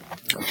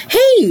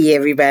Hey,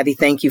 everybody.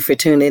 Thank you for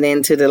tuning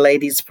in to the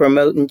Ladies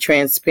Promoting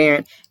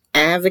Transparent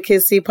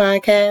Advocacy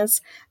Podcast.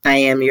 I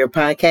am your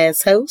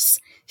podcast host,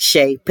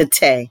 Shay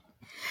Pate.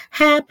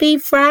 Happy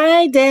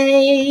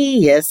Friday.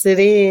 Yes, it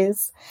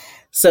is.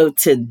 So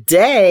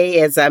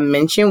today, as I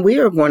mentioned, we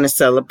are going to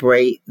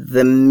celebrate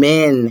the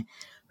men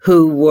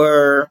who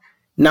were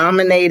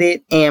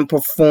nominated and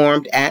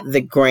performed at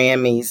the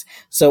Grammys.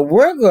 So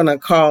we're going to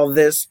call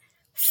this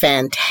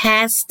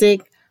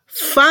Fantastic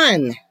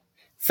Fun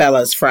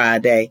Fellas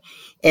Friday.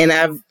 And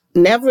I've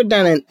never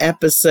done an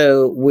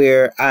episode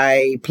where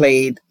I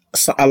played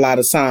a lot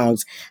of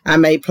songs. I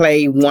may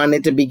play one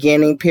at the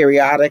beginning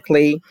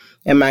periodically,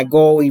 and my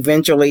goal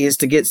eventually is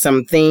to get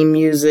some theme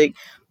music.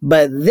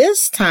 But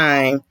this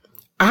time,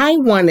 I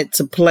wanted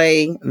to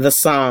play the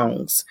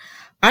songs.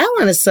 I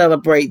want to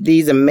celebrate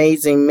these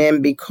amazing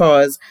men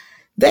because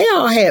they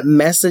all had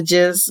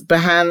messages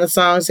behind the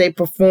songs they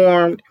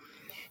performed.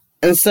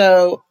 And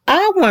so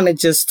I want to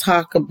just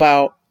talk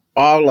about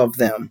all of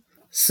them.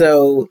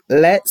 So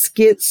let's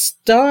get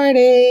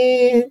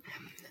started.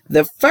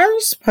 The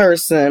first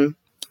person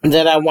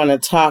that I want to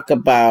talk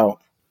about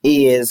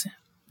is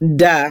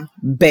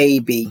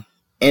DaBaby,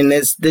 and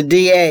it's the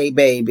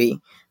DaBaby.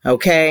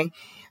 Okay.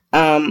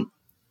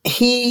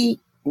 He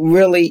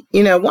really,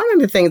 one of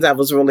the things I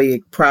was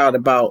really proud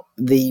about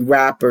the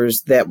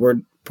rappers that were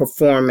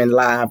performing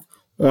live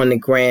on the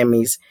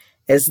Grammys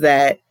is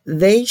that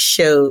they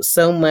showed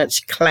so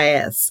much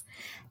class.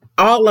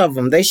 All of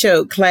them, they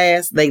showed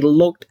class. They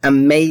looked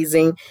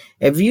amazing.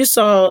 If you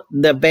saw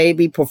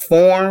DaBaby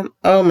perform,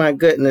 oh my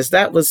goodness,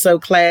 that was so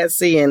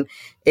classy, and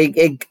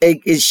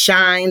it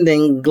shined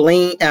and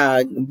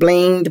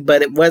blinged,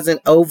 but it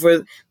wasn't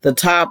over the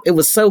top. It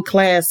was so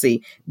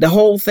classy. The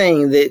whole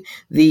thing, the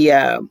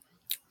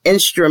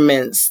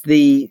instruments,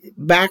 the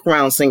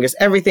background singers,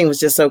 everything was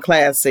just so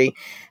classy.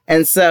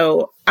 And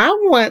so I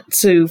want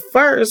to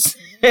first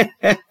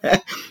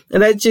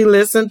let you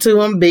listen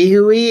to him be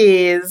who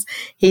he is.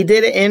 He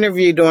did an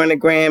interview during the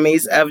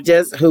Grammys of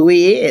just who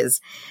he is.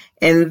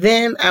 And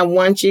then I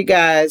want you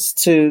guys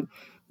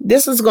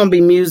this is going to be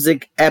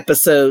music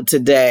episode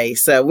today.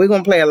 So we're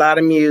going to play a lot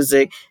of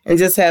music and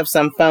just have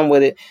some fun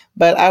with it.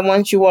 But I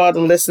want you all to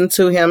listen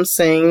to him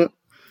sing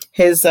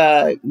his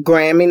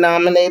Grammy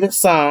nominated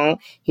song.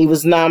 He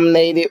was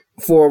nominated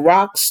for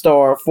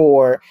Rockstar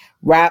for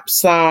rap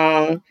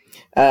song,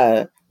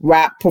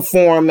 rap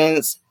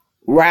performance,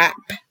 rap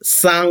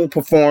song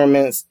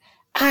performance.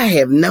 I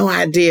have no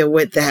idea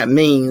what that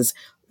means,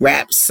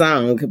 rap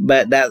song,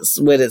 but that's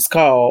what it's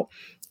called.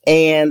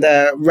 And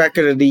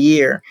record of the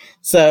year.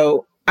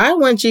 So I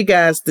want you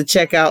guys to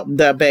check out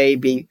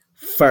DaBaby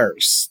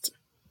first.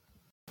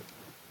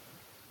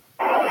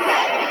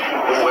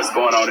 What's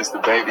going on? It's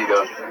DaBaby,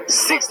 the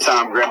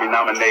 6-time Grammy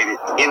nominated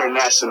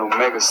international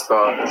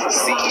megastar,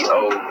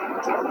 CEO,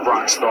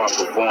 rock star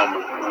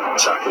performer,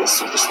 chocolate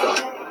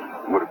superstar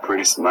with a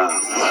pretty smile.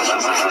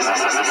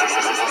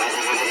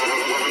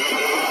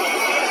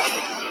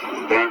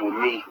 Being with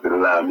me that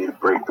allowed me to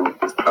break through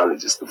is probably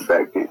just the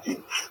fact that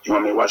you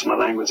want me to watch my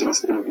language in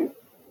this interview?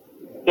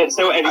 Yeah,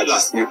 say whatever you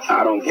like.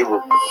 I don't give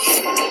a...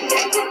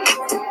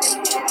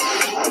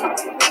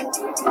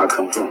 I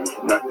come from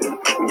nothing.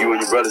 You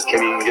and your brothers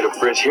can't even get a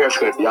fresh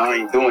haircut. Y'all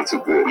ain't doing too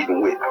good,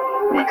 even with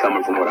me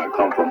coming from what I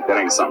come from. That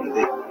ain't something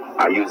that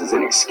I use as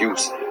an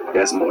excuse.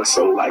 That's more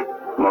so like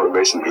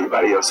motivation to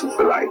anybody else who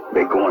feel like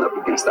they're going up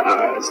against the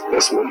odds.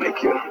 That's what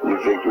make your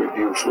victory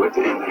beautiful at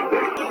the end of the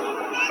day.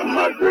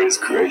 My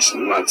greatest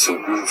creation, my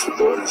 2 beautiful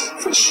daughters,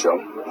 for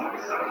sure.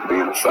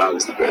 Being a father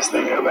is the best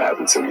thing that ever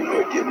happened to me.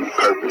 It gave me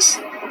purpose.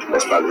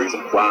 That's probably the reason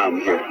why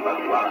I'm here.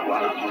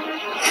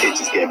 It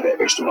just gave me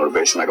that extra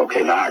motivation. Like,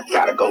 okay, now I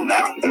gotta go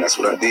now. And that's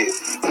what I did.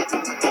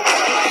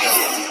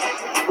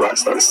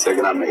 Rockstar, the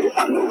second I made it,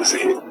 I knew it was a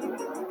hit.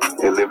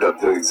 It lived up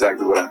to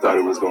exactly what I thought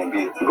it was going to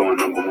be. Going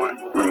number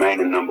 1,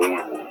 remaining number 1.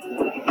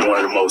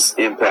 One of the most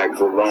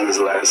impactful, longest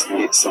lasting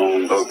hit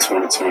songs of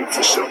 2020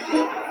 for sure.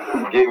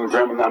 Getting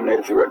Grammy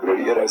nominated for record of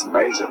the year, that's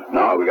major.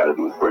 Now all we got to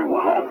do is bring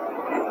one home.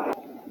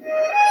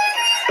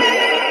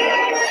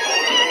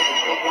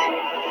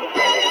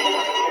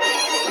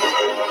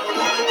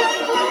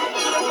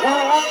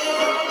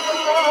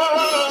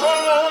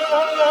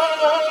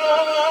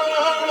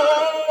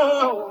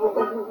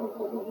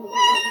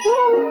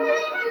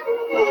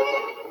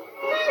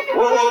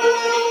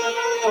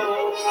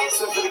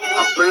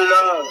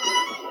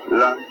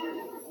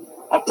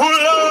 I pull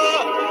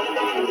up.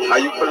 How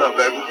you pull up,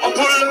 baby? I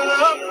pull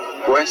up.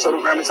 Go ahead and show the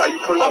Grammys how you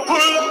pull up. I pull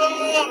up.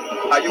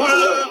 How you pull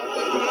up?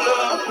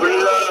 I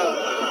pull up.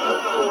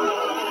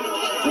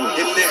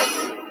 Get there.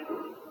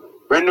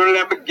 Brand new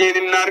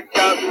Lamborghini, not a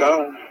cop car.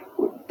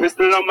 With a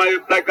pistol on my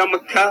hip like I'm a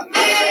cop.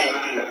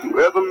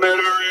 Whoever met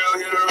a real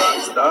hit a rock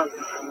star.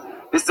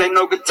 This ain't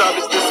no guitar,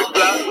 it's just a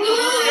Glock.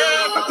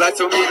 My Glock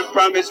told me to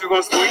promise you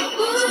gon' squeeze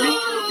me.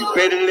 You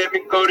better let me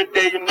go the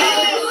day you need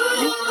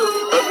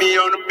me. me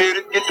on the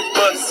mirror, get the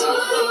bus.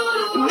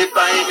 And if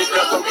I ain't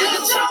enough, I'll get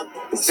the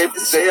top. It's safe to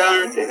say I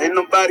earned it, ain't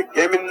nobody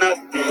gave me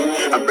nothing.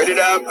 I'm ready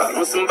to hop out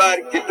on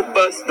somebody, get the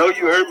bus. Know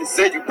you heard me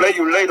say you play,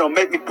 you late, don't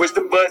make me push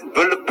the button,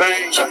 full of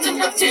pain. Dropped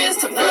enough tears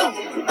to fill.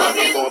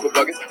 Going for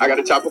buckets, I got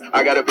a chopper,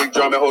 I got a big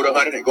drum and hold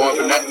 100, ain't going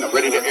for nothing. I'm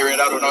ready to air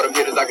it out on all the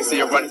hitters, I can see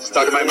her running. Just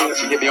talk to my mama,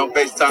 she hit me on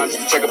FaceTime, she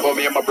check up on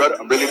me and my brother.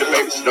 I'm really the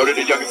baby, she know that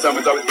the youngest son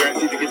is always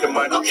guaranteed to get the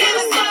money. Okay,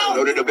 let's go.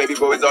 Know that the baby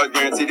boy is always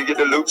guaranteed to get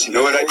the loot. She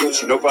know what I do,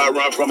 she know if I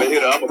run from a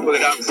hitter, I'ma pull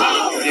it out.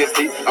 TST,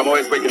 I'm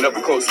always waking up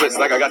with cold sweats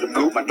like I got the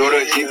flu. My daughter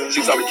is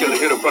she saw me kill a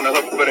hitter from the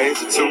hub before they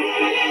hit you too.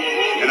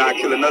 And I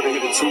kill another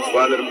hitter too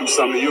before I let them do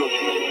something to you.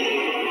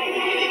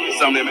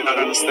 Some of them may not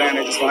understand,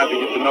 they just gonna have to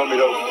get to know me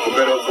though, for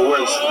better or for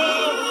worse.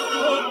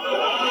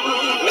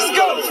 Let's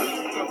go!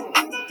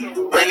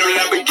 Brand new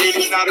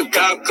Lamborghini, not a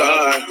cop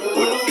car.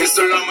 With a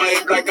pistol on my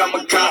hip like I'm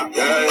a cop.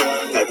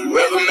 Yeah. Have you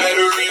ever met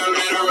a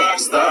real rock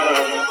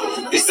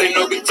star? This ain't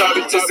no guitar,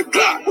 it's just a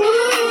Glock.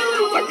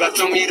 My God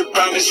told me to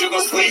promise you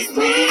gon' sleep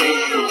me.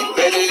 You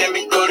better let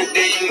me go the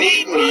day you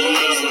need me.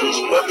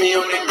 So put me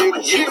on that big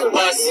get the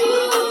bus.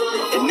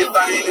 And if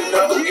I ain't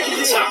enough, I'll get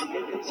the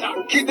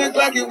top. Keep that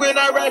Glocky when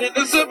I ride in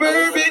the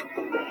Suburban.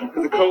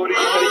 Cause the cold is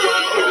how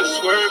young niggas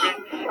swerving.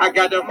 I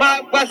got the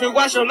mop,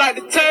 wash them like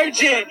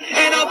detergent.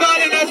 And I'm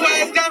ballin', that's why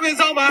it's diamonds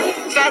on my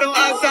side on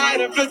outside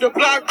and flip the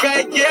block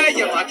back. Yeah,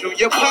 you watch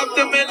you pumped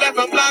them and left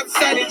them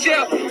lopsided in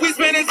jail. We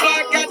spin this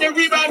block, got the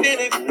rebound in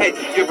it. Hey,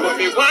 you put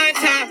me one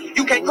time,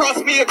 you can't cross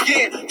me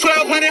again.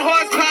 1,200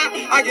 horsepower,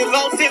 I get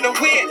lost in the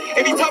wind.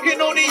 If he talking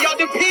on it, y'all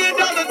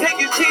depend on the take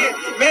his chin.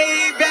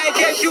 Maybach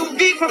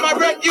SUV for my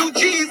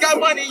refugees.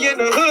 Got money in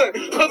the hood,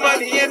 put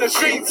money in the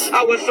streets.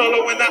 I was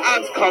solo when the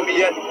ops called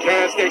me at the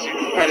gas station.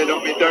 Had it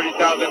on me 30,000,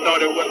 thought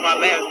it was my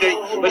last day,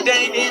 but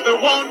they ain't even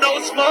want no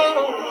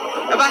smoke.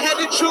 If I had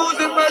to choose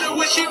and murder,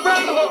 would she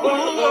run?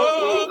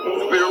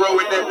 Been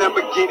rolling that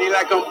Lamborghini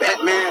like I'm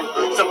Batman.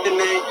 Something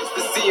they ain't used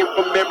to seeing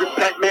from every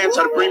black man.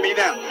 Try to bring me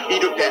down.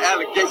 Eat up the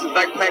allegations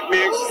like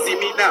Pac-Man. She see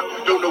me now.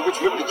 Don't know which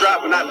whip to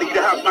drive when I leave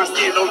the house. My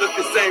skin don't look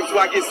the same, so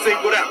I get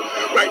singled out.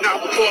 Right now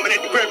I'm performing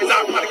at the Grammys.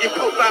 I'm trying to get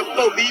profile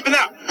before leaving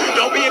out.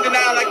 Don't be in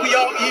denial like we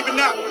all even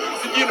out.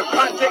 So if you're in a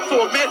project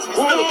or a mansion, you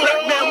still a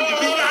black man when you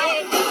leave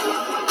out.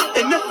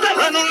 And the fact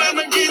I know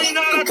Lamborghini,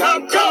 not a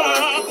cop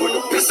car. With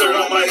a pistol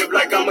on my hip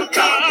like I'm a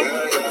cop.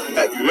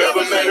 Have you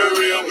ever met a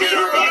real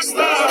rock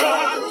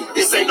star?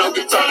 This ain't no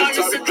guitar, it's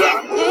just a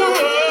Glock.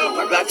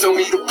 My God told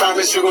me to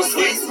promise you gon'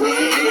 sleep me.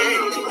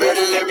 You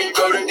better let me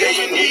go the day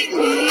you need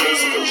me.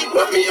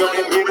 Put me on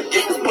that mirror,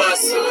 get the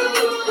bus.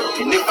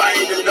 And if I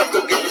ain't enough,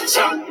 go get the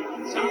chop.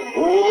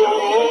 You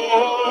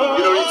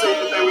know, they say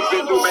everything we've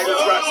been through made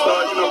us rock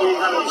stars. You know, we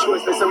ain't had no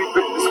choice. They say we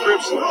fit the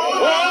description.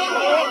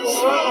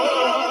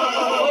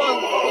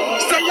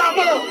 Say y'all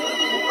more.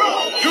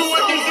 You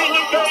with this in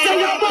the day. Say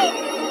y'all more.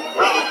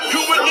 You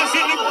with this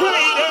in the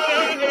great.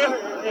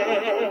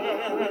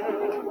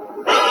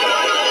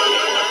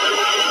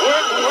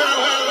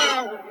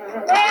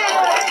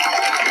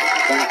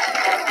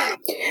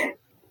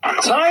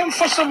 Time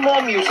for some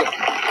more music.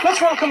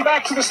 Let's welcome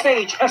back to the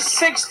stage a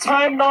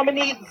 6-time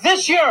nominee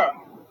this year,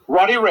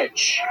 Roddy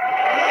Ricch.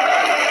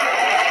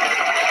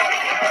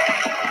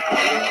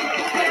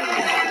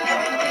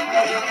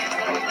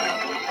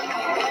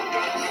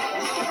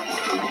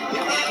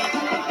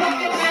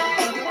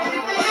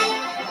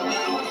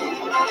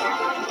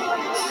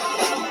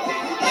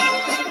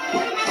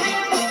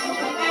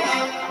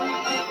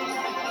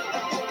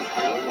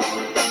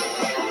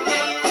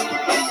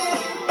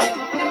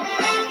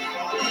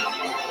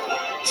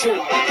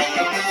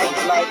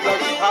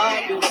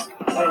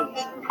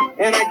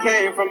 And I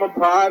came from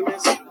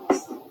apartments.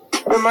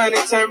 The money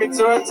turned me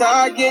to a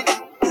target.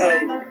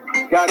 Hey,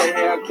 got a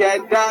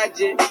Hellcat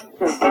dodging.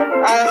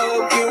 I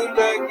hope you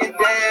looking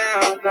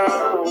down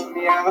on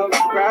me. I hope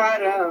you're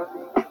proud of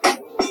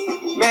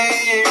me.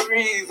 Main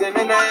reason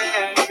and I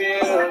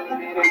feel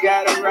me. They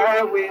gotta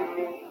ride with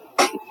me.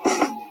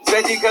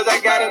 Especially cause I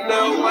got a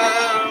little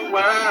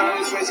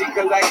one. Especially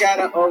cause I got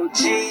an OG.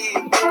 Hey,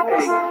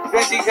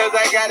 especially cause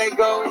I gotta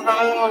go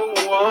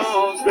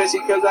home.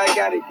 Especially cause I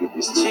gotta get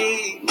this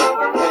cheese. Hey,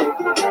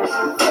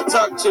 I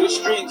talk to the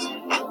streets.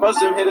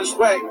 Most of them hit us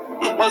whack.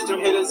 Most of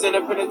them hit us in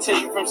the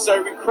penitentiary from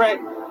serving crack.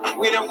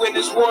 We done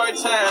witnessed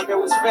wartime, it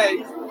was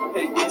fake.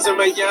 Hey, so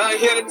my young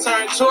here to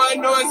turn to a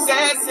new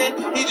assassin.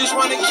 He just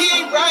wanna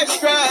keep right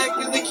strike,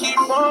 cause they keep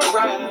on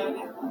riding.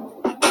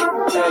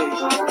 Hey,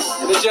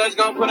 and the judge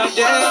gon' put her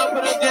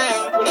down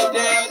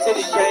till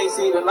he can't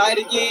see the light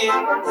again.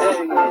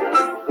 Hey,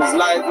 his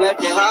life left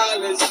me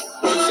hollis.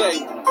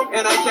 Say,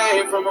 and I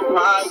came from a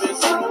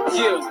province.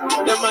 Yeah,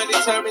 the money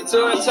turned me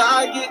to a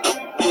target.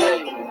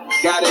 Hey,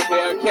 got a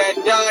Hellcat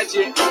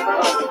dodging.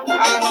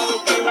 I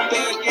hope you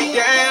looking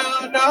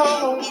down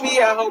on me.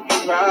 I hope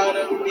you're proud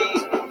of me.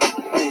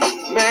 Hey,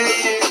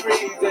 main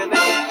reason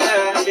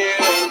I'm here.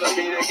 I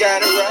mean, I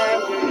gotta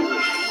ride with me.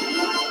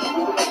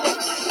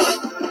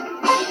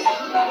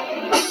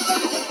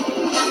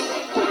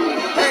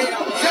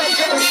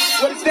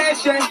 What is that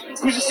shit?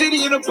 Push the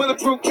city in a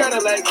bulletproof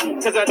Cadillac.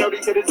 Cause I know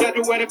these hitters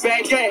everywhere the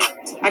bad gang.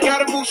 I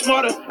gotta move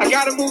smarter, I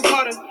gotta move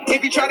harder.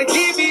 If you try to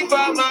keep me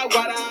by my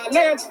water, I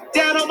live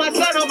down on my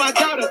son, on my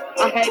daughter.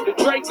 I had the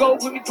Draco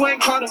with me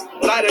playing Carter.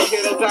 Lot of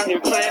hitters out here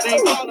playing,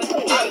 ain't calling.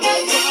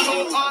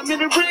 I'm in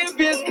the rim,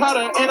 Vince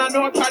Carter. And I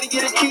know I try to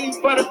get a key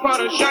for the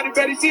Potter. Shotty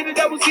Betty, see the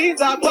double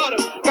C's, I bought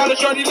her. Got a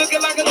shorty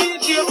looking like a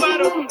lead, she a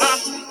model.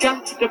 I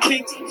got the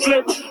pink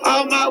slip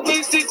on my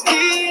waist, 6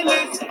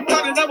 kilos.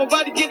 Calling, I'm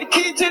about to get the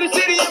key to the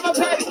city, I'm a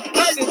patty.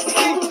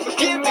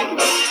 Forgive me.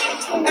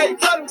 Hey,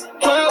 tell them,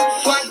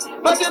 12 swipes.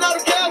 Busting all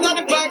the girls on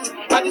the box.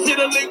 I just hit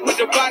a link with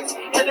the box.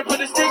 Had to put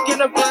a stick in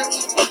the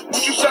box.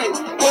 What you say?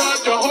 Boy,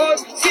 the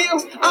horse seal.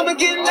 I'ma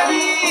get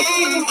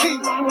lazy.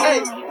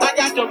 Hey, I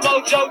got the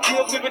mojo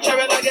deal. Flipping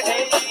cherry like an A.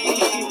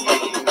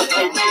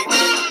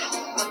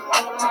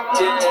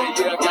 Yeah,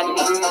 I got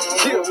the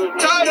chill.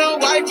 Tired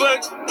of white,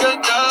 but good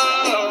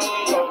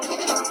no.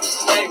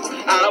 Hey,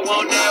 I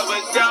won't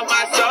never sell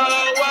my soul.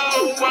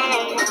 Whoa,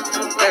 whoa.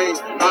 Hey,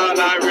 all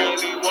I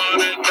really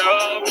wanna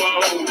know.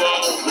 Whoa,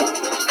 whoa.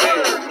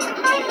 Hey.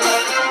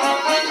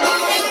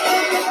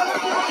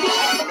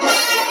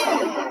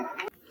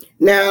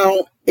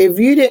 Now, if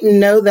you didn't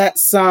know that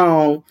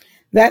song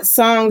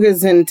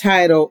is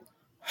entitled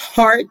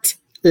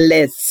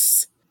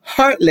Heartless.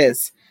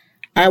 Heartless.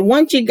 I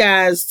want you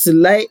guys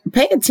to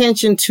pay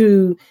attention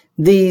to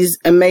these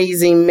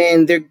amazing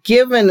men. They're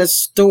giving a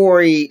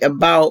story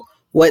about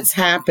what's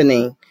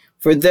happening.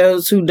 For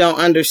those who don't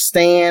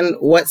understand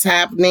what's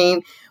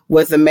happening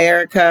with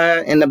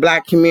America and the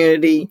Black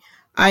community,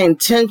 I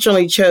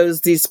intentionally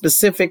chose these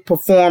specific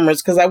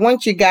performers because I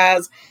want you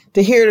guys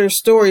to hear their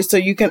stories so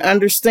you can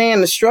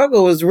understand the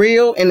struggle is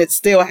real and it's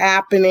still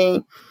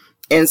happening.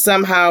 And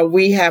somehow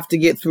we have to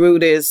get through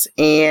this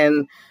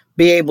and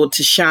be able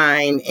to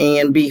shine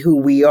and be who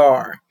we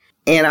are.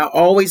 And I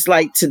always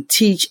like to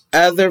teach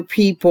other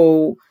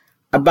people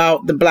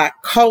about the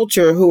Black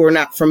culture who are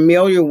not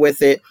familiar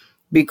with it,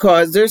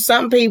 because there's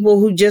some people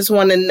who just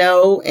want to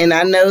know. And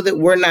I know that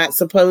we're not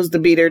supposed to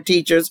be their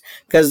teachers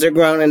because they're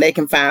grown and they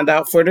can find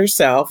out for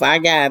themselves. I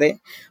got it.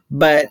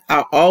 But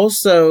I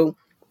also,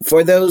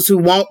 for those who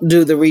won't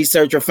do the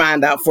research or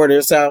find out for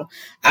themselves,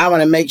 I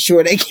want to make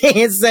sure they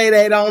can't say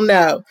they don't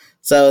know.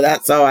 So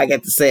that's all I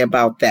get to say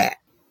about that.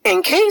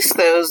 In case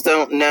those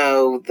don't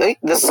know,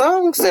 the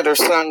songs that are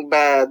sung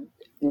by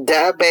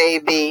Da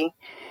Baby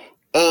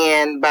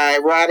and by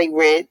Roddy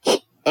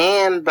Ricch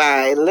and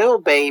by Lil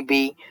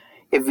Baby,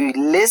 if you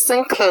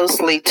listen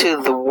closely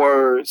to the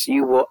words,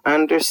 you will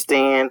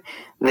understand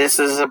this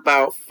is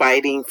about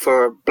fighting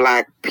for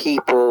Black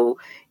people,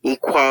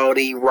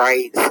 equality,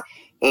 rights.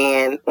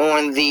 And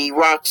on the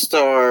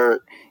Rockstar,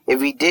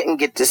 if you didn't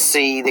get to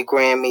see the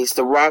Grammys,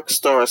 the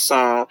Rockstar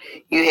song,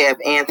 you have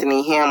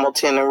Anthony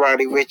Hamilton and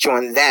Roddy Ricch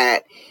on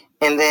that.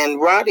 And then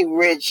Roddy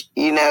Ricch,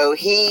 you know,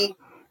 he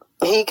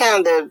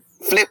kind of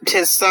flipped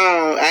his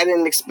song. I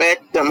didn't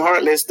expect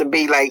Heartless to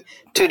be like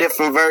 2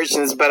 different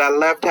versions, but I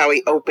loved how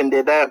he opened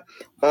it up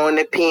on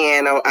the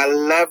piano. I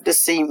love to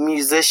see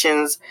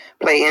musicians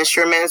play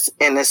instruments,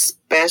 and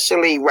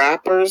especially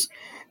rappers,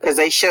 because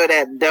they show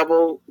that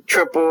double,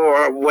 triple,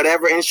 or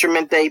whatever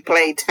instrument they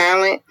play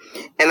talent.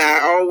 And I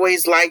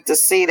always like to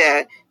see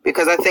that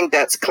because I think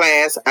that's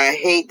class. I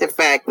hate the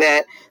fact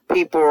that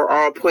people are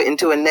all put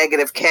into a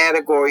negative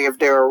category if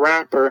they're a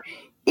rapper,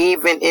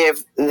 even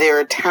if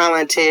they're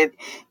talented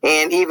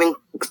and even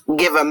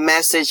give a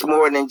message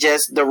more than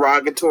just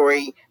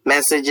derogatory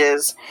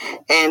messages.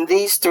 And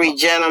these 3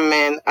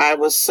 gentlemen, I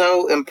was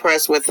so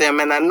impressed with them.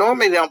 And I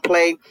normally don't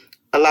play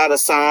a lot of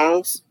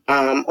songs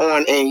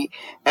on a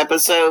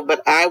episode,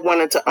 but I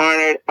wanted to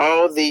honor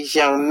all these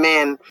young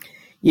men.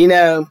 You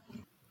know,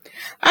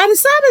 I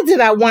decided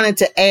that I wanted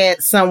to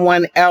add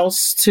someone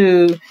else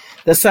to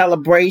the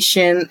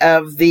celebration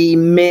of the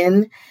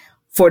men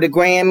for the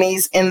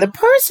Grammys. And the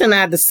person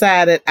I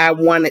decided I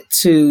wanted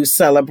to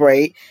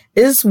celebrate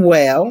as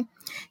well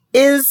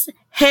is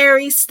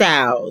Harry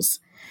Styles.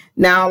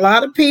 Now, a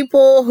lot of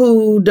people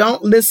who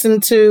don't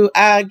listen to,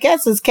 I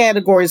guess his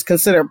category is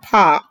considered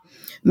pop,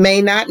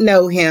 may not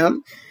know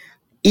him.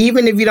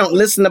 Even if you don't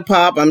listen to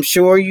pop, I'm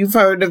sure you've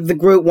heard of the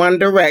group One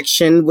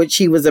Direction, which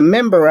he was a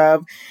member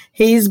of.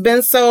 He's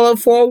been solo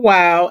for a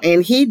while,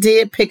 and he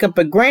did pick up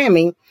a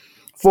Grammy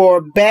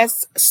for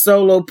Best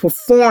Solo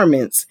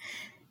Performance.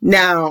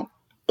 Now,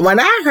 when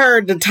I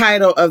heard the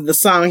title of the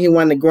song he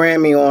won the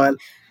Grammy on,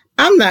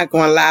 I'm not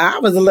going to lie, I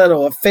was a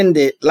little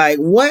offended. Like,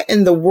 what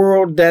in the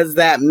world does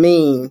that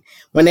mean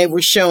when they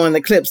were showing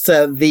the clips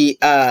of the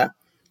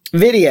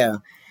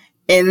video?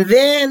 And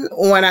then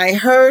when I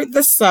heard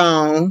the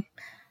song,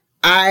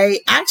 I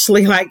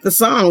actually liked the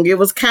song. It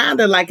was kind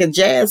of like a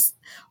jazz,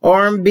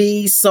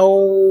 R&B,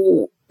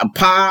 soul,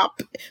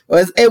 pop.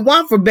 It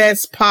won for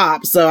best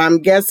pop, so I'm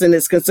guessing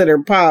it's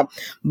considered pop.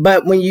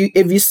 But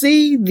if you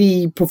see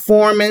the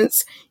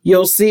performance,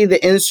 you'll see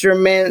the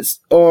instruments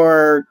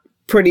are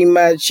pretty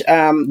much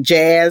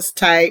jazz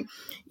type.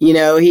 You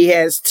know, he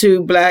has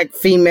 2 Black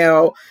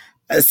female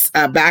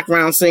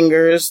background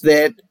singers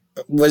that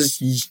was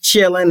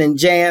chilling and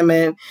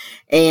jamming,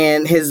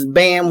 and his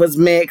band was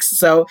mixed.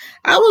 So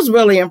I was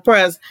really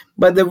impressed.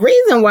 But the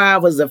reason why I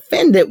was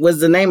offended was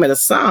the name of the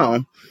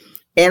song.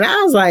 And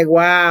I was like,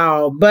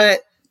 wow.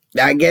 But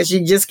I guess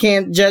you just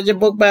can't judge a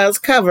book by its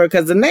cover,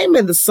 because the name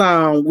of the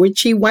song,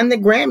 which he won the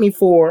Grammy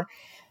for,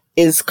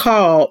 is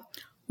called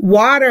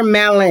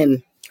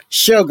Watermelon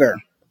Sugar.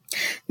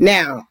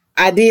 Now,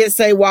 I did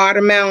say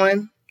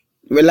watermelon.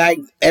 Like,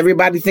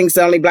 everybody thinks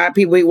only black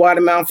people eat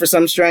watermelon for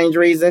some strange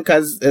reason,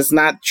 because it's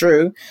not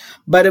true.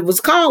 But it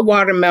was called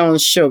Watermelon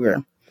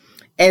Sugar.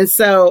 And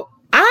so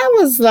I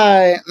was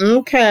like,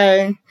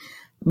 okay.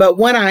 But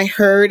when I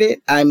heard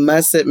it, I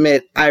must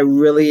admit, I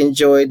really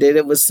enjoyed it.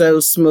 It was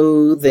so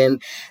smooth.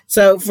 And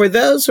so for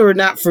those who are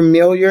not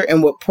familiar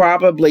and would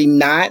probably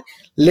not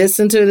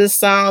listen to this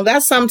song,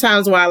 that's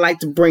sometimes why I like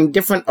to bring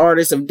different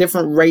artists of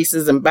different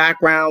races and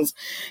backgrounds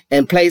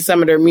and play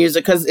some of their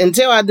music. Because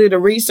until I do the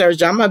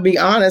research, I'm going to be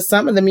honest,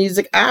 some of the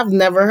music I've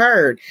never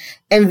heard.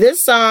 And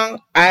this song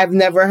I've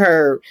never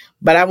heard.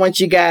 But I want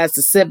you guys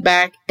to sit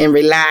back and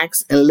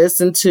relax and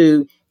listen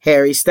to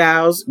Harry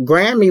Styles,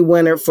 Grammy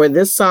winner for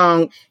this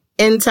song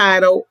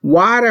entitled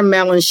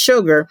Watermelon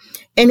Sugar.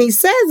 And he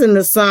says in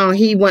the song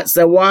he wants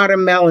a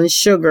watermelon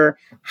sugar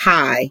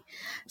high.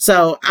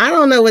 So I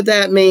don't know what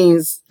that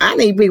means. I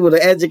need people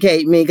to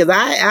educate me, because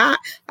I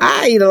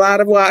eat a lot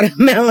of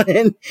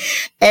watermelon,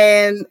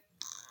 and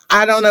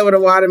I don't know what a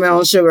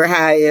watermelon sugar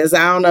high is.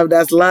 I don't know if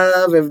that's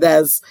love, if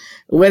that's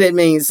what it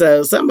means.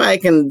 So somebody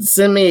can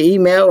send me an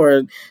email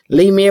or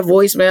leave me a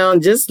voicemail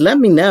and just let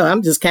me know.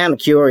 I'm just kind of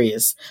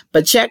curious.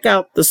 But check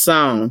out the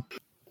song.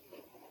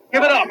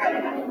 Give it up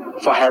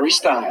for Harry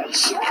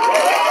Styles.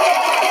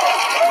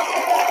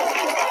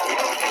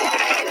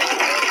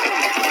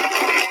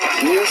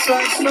 It's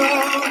like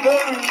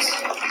strawberries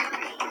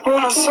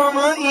on a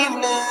summer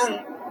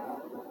evening,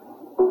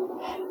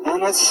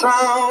 and it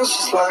sounds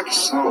just like a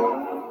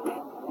song.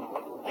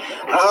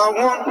 I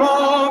want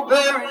more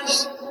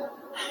berries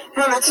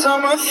and that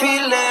summer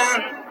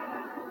feeling.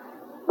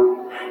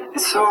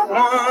 It's so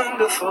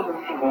wonderful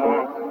and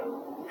warm.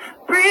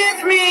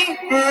 Breathe me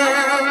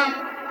in,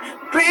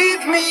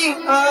 breathe me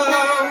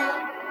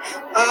out.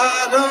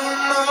 I don't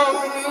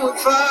know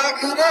if I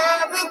could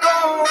ever go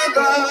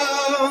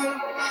without.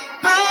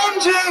 I'm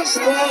just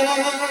thinking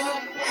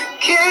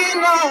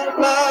out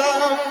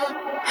loud.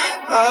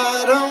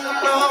 I don't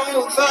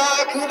know if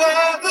I could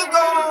ever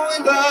go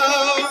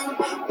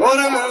without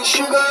watermelon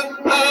sugar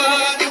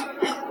high,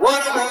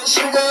 watermelon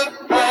sugar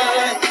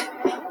high,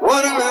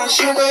 watermelon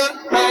sugar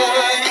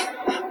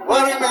high,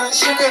 watermelon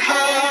sugar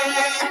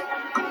high,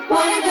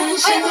 watermelon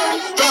sugar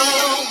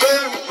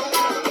strawberry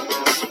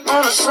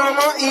on a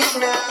summer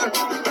evening.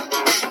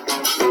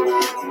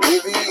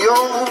 Baby,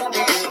 you'll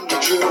be in the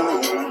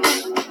June.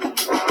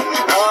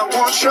 I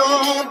want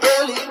your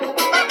belly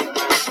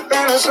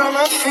and a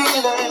summer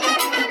feeling,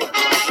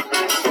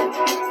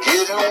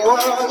 getting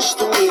washed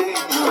away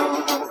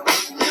now.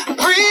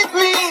 Breathe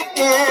me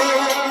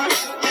in,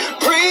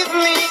 breathe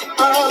me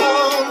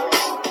out.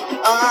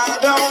 I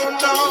don't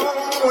know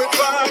if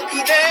I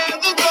could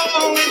ever go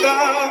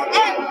without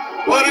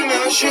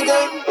watermelon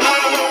sugar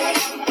high,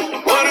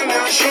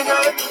 watermelon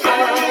sugar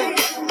high,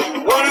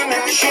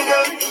 watermelon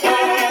sugar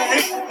high,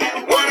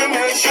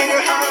 watermelon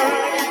sugar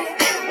high,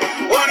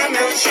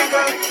 watermelon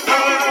sugar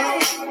high,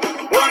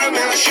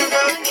 watermelon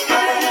sugar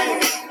high,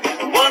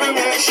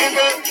 watermelon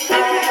sugar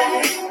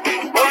high,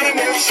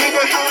 watermelon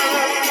sugar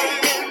high.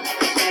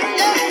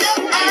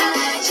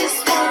 I just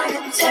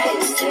wanna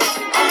taste it.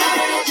 I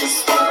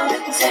just wanna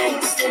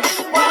taste it.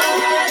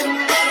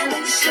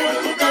 Watermelon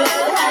sugar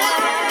high.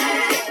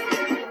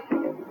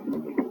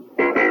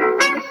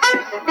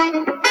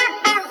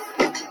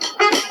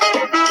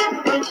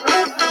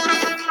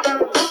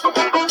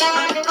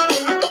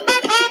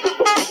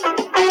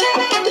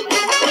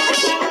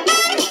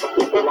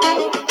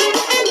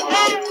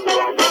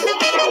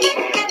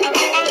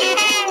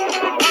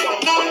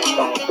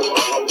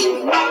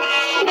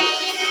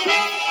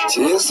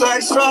 Tastes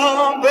like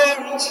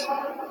strawberries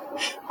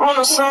on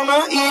a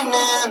summer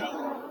evening,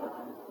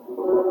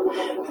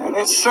 and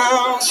it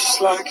sounds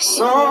just like a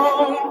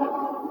song.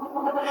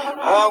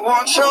 I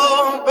want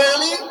your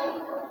belly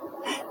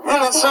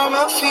and that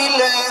summer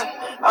feeling.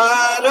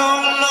 I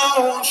don't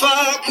know if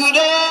I could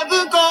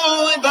ever go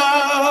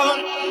without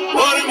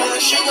watermelon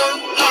sugar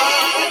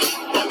high,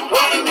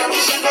 watermelon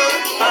sugar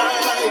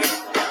high,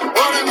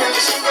 watermelon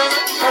sugar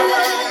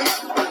high,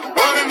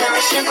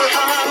 watermelon sugar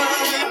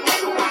high.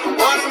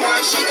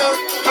 Watermelon sugar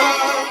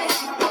high,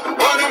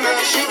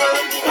 watermelon sugar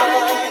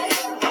high,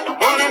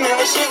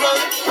 watermelon sugar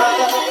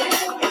high,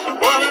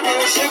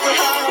 watermelon sugar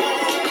high.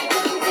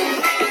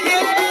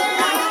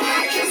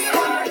 I just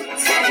wanna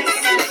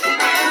taste it,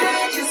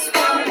 I just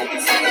wanna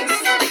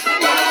taste it,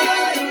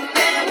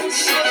 watermelon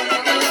sugar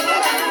high.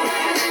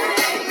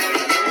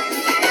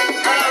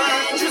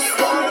 I just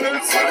wanna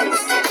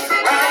taste it,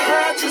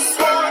 I just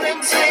wanna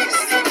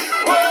taste it,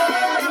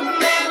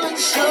 watermelon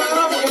sugar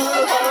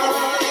high.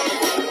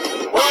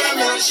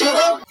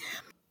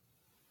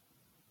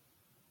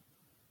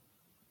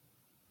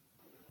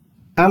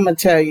 I'm going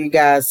to tell you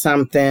guys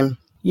something.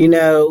 You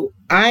know,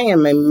 I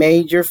am a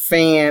major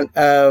fan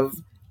of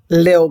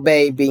Lil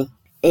Baby.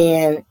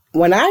 And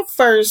when I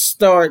first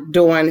started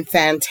doing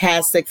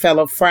Fantastic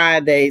Fellow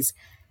Fridays,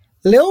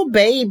 Lil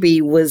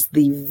Baby was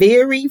the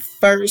very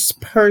first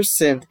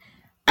person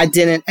I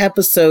did an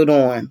episode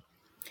on.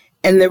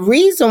 And the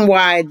reason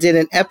why I did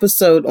an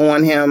episode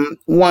on him,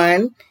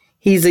 one,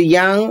 he's a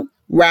young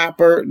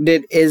rapper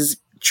that is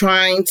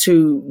trying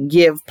to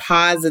give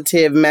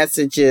positive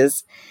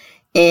messages.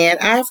 And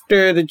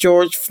after the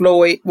George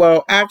Floyd,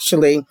 well,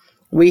 actually,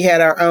 we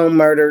had our own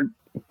murdered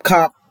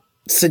cop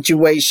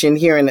situation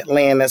here in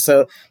Atlanta.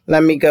 So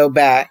let me go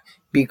back,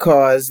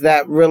 because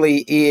that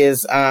really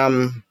is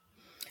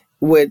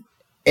what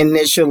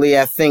initially,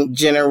 I think,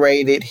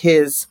 generated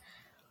his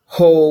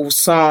whole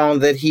song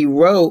that he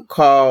wrote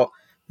called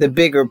The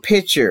Bigger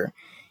Picture.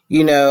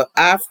 You know,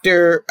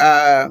 after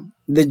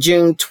the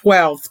June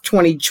 12th,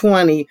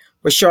 2020,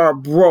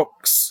 Rayshard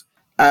Brooks,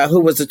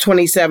 who was a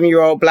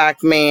 27-year-old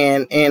black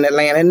man and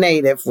Atlanta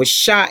native, was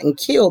shot and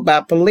killed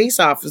by police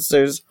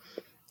officers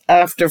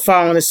after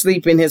falling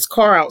asleep in his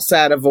car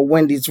outside of a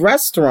Wendy's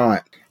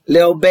restaurant.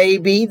 Lil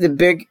Baby, the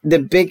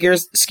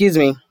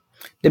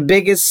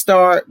biggest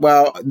star,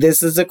 well,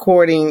 this is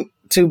according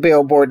to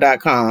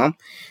Billboard.com.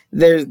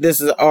 This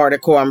is an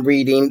article I'm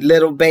reading.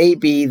 Lil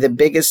Baby, the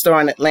biggest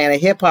star in Atlanta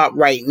hip hop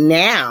right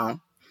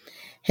now,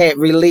 had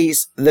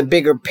released The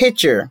Bigger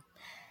Picture,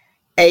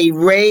 a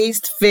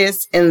raised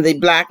fist in the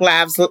Black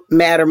Lives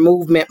Matter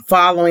movement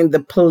following the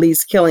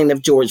police killing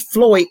of George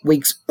Floyd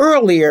weeks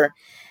earlier,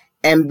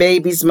 and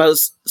Baby's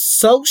most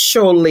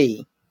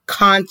socially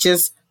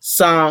conscious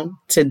song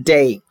to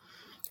date.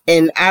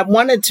 And I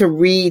wanted to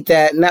read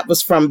that, and that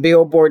was from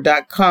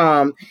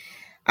Billboard.com.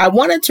 I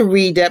wanted to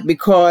read that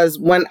because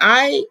when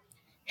I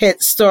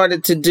had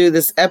started to do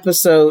this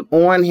episode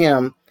on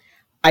him,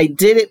 I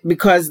did it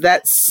because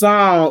that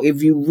song,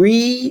 if you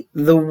read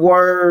the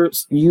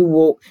words, you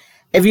will,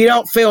 if you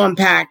don't feel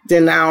impacted,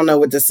 then I don't know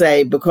what to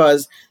say,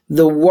 because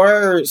the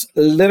words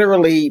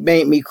literally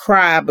made me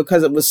cry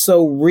because it was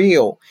so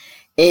real.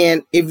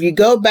 And if you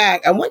go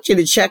back, I want you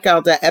to check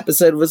out that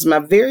episode. It was my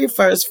very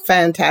first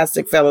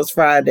Fantastic Fellows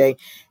Friday.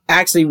 I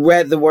actually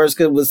read the words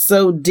because it was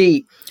so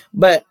deep.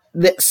 But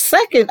the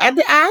second, I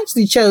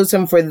actually chose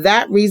him for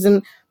that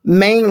reason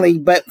mainly.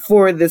 But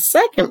for the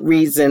second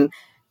reason,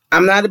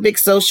 I'm not a big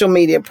social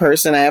media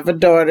person. I have a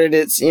daughter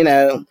that's,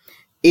 and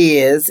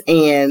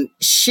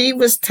she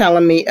was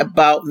telling me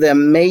about the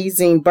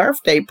amazing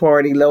birthday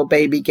party Lil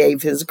Baby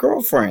gave his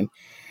girlfriend.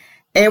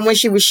 And when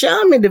she was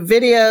showing me the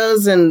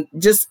videos and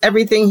just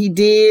everything he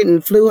did,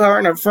 and flew her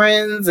and her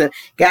friends and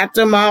got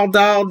them all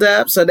dolled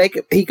up so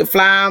he could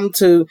fly them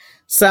to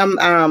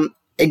some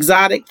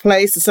exotic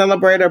place to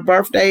celebrate her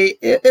birthday.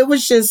 It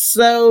was just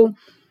so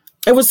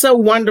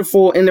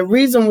wonderful. And the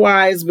reason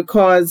why is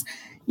because,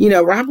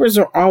 rappers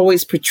are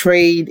always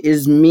portrayed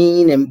as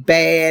mean and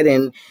bad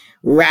and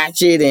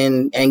ratchet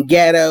and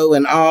ghetto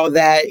and all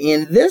that.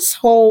 And this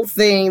whole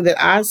thing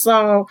that I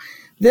saw,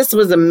 this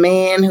was a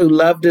man who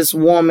loved this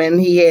woman.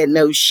 He had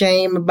no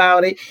shame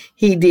about it.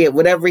 He did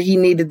whatever he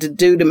needed to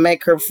do to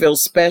make her feel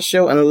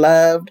special and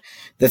loved.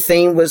 The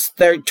theme was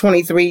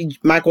 23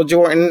 Michael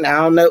Jordan. I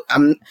don't know.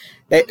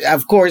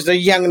 Of course, they're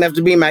young enough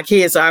to be my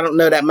kids, so I don't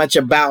know that much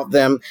about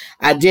them.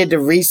 I did the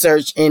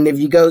research, and if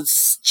you go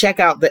check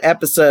out the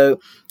episode,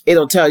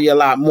 it'll tell you a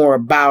lot more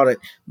about it.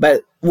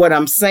 But what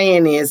I'm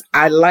saying is,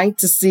 I like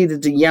to see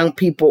that the young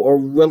people are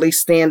really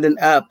standing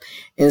up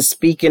and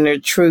speaking their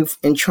truth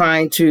and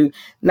trying to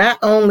not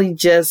only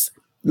just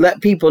let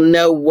people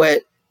know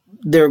what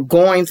they're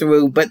going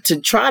through, but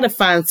to try to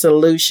find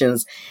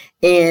solutions.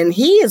 And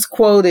he is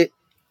quoted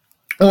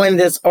on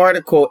this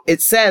article.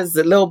 It says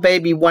that Lil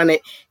Baby wanted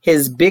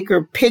his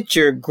Bigger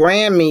Picture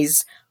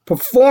Grammys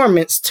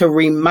performance to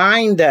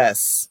remind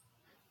us.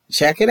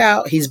 Check it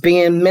out. He's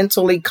being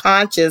mentally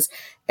conscious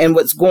and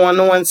what's going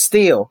on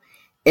still.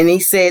 And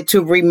he said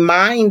to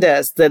remind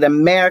us that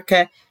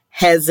America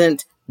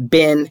hasn't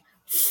been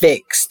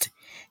fixed.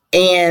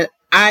 And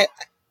I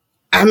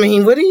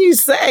mean, what do you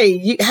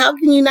say? How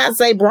can you not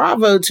say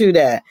bravo to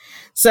that?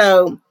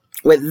 So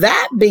with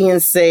that being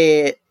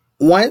said,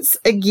 once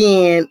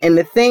again, and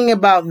the thing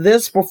about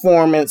this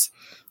performance,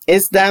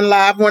 it's done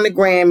live on the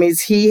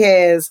Grammys. He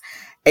has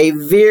a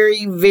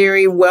very,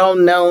 very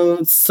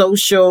well-known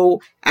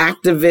social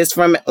activist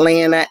from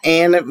Atlanta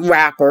and a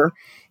rapper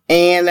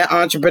and an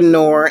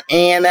entrepreneur,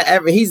 and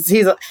he's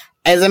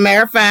as a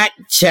matter of fact,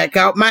 check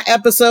out my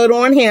episode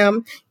on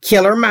him,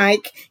 Killer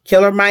Mike.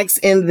 Killer Mike's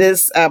in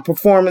this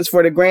performance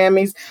for the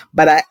Grammys,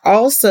 but I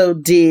also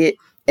did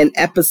an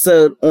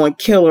episode on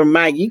Killer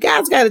Mike. You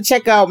guys got to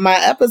check out my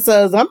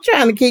episodes. I'm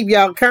trying to keep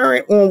y'all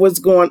current on what's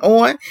going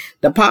on,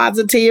 the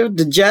positive,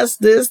 the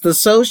justice, the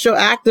social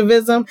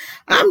activism.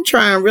 I'm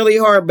trying really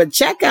hard, but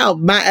check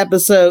out my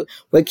episode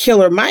with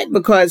Killer Mike,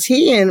 because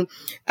he and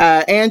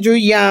Andrew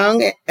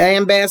Young,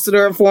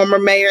 ambassador, former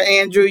mayor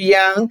Andrew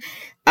Young,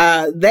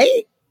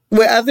 they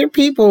with other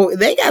people,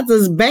 they got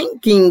this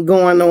banking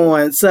going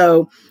on.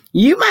 So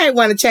You might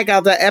want to check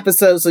out that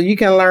episode so you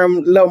can learn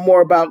a little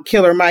more about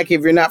Killer Mike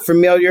if you're not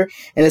familiar,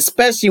 and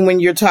especially when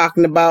you're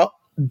talking about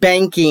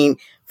banking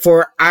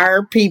for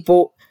our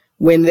people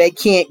when they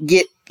can't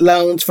get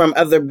loans from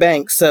other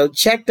banks. So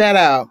check that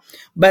out.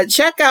 But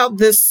check out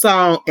this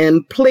song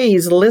and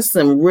please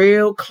listen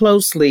real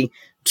closely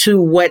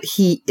to what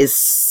he is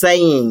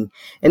saying.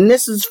 And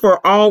this is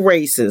for all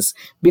races,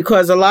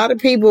 because a lot of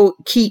people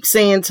keep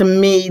saying to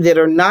me that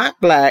are not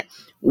Black,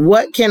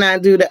 what can I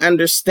do to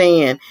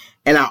understand?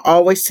 And I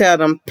always tell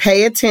them,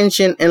 pay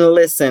attention and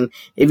listen.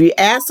 If you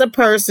ask a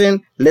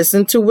person,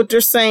 listen to what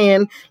they're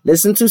saying,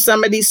 listen to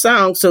some of these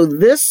songs. So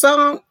this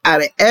song,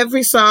 out of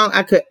every song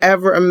I could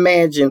ever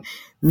imagine,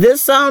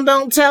 this song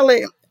don't tell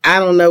it. I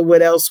don't know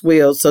what else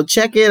will. So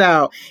check it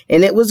out.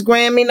 And it was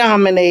Grammy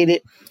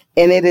nominated,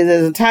 and it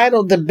is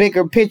entitled The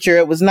Bigger Picture.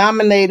 It was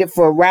nominated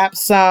for rap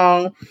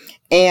song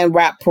and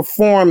rap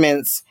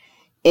performance.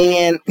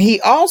 And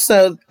he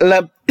also,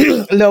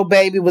 Lil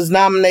Baby, was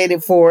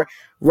nominated for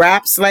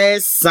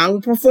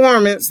rap/sung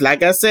performance.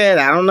 Like I said,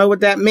 I don't know what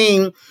that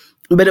means,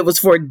 but it was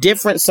for a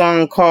different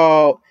song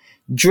called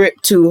Drip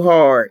Too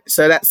Hard.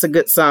 So that's a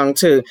good song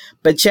too.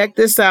 But check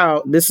this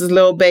out. This is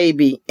Lil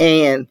Baby.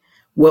 And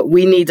what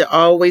we need to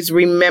always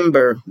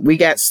remember, we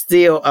got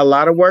still a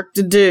lot of work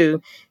to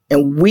do.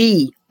 And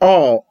we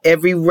all,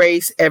 every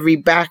race, every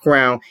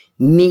background,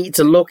 need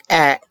to look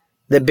at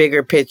the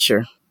bigger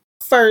picture.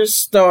 First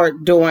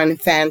start doing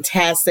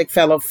Fantastic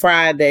Fellow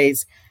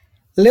Fridays,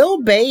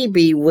 Lil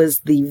Baby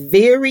was the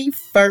very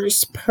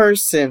first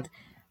person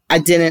I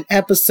did an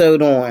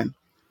episode on.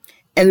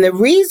 And the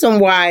reason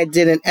why I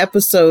did an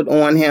episode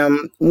on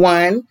him,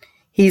 one,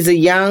 he's a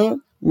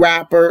young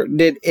rapper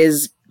that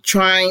is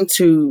trying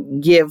to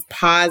give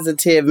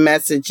positive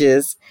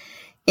messages.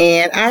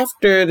 And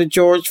after the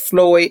George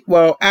Floyd,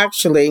 well,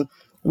 actually,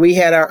 we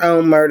had our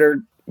own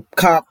murdered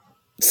cop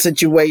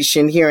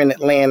situation here in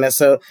Atlanta.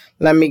 So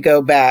let me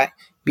go back,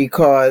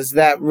 because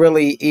that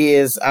really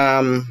is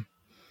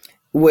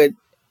what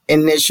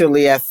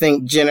initially I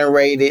think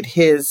generated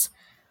his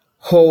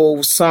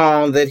whole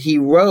song that he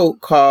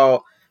wrote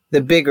called The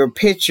Bigger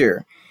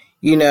Picture.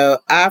 You know,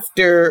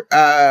 after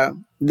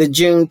the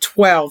June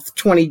 12th,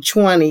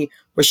 2020,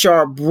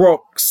 Rayshard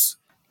Brooks,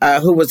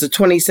 who was a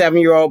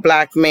 27-year-old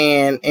Black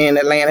man and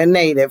Atlanta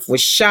native,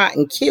 was shot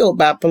and killed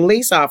by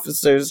police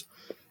officers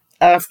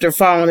after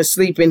falling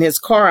asleep in his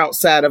car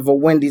outside of a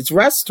Wendy's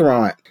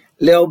restaurant.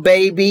 Lil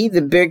Baby,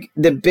 the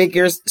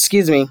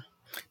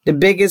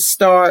biggest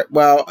star,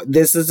 well,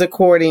 this is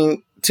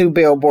according to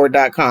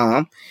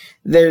Billboard.com.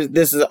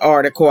 This is an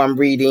article I'm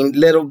reading.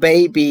 Lil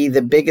Baby,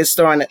 the biggest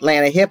star in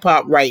Atlanta hip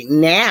hop right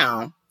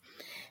now,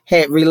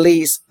 had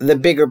released The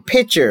Bigger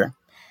Picture,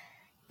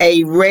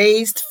 a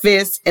raised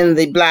fist in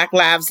the Black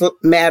Lives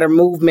Matter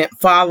movement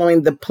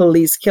following the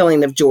police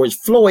killing of George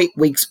Floyd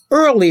weeks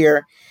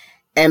earlier,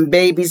 and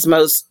Baby's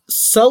most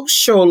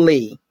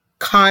socially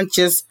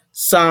conscious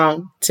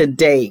song to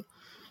date.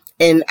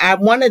 And I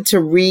wanted to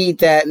read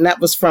that, and that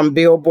was from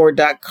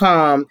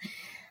Billboard.com.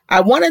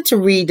 I wanted to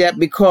read that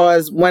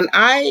because when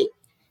I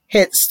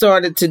had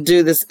started to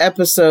do this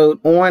episode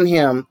on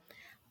him,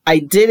 I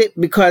did it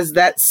because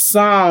that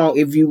song,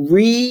 if you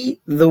read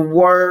the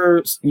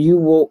words, you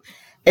will,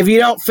 if you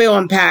don't feel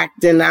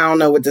impacted, then I don't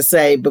know what to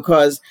say,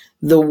 because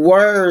the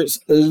words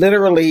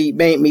literally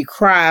made me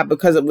cry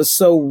because it was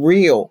so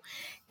real.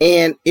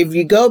 And if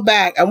you go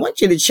back, I want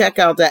you to check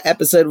out that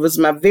episode. It was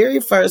my very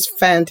first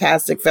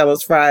Fantastic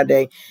Fellows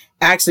Friday.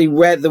 I actually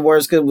read the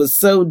words because it was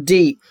so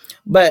deep.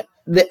 But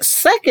the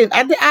second,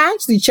 I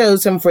actually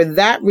chose him for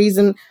that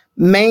reason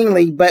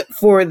mainly. But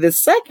for the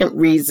second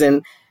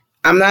reason,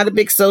 I'm not a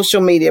big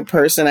social media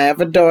person. I have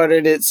a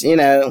daughter that's,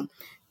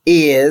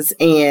 is.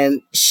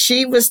 And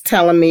she was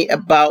telling me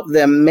about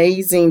the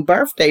amazing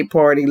birthday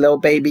party Lil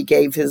Baby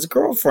gave his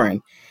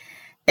girlfriend.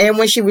 And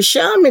when she was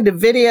showing me the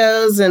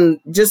videos and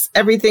just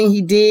everything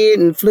he did,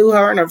 and flew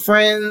her and her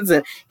friends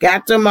and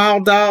got them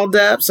all dolled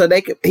up so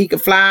he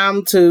could fly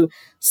them to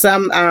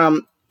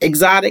some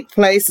exotic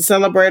place to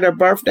celebrate her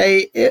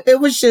birthday,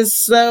 it was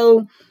just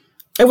so,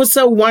 it was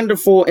so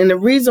wonderful. And the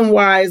reason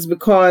why is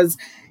because,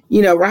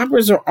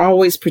 rappers are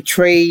always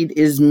portrayed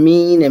as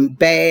mean and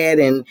bad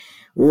and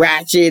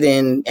ratchet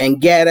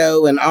and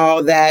ghetto and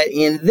all that.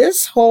 And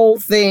this whole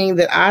thing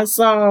that I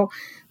saw,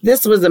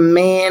 this was a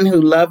man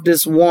who loved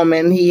this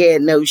woman. He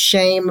had no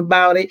shame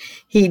about it.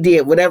 He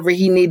did whatever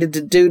he needed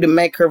to do to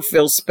make her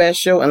feel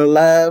special and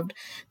loved.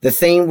 The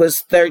theme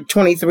was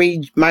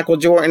 23 Michael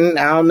Jordan.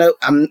 I don't know.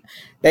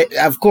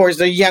 Of course,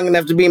 they're young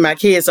enough to be my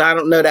kids, so I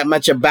don't know that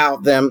much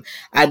about them.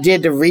 I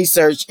did the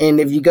research, and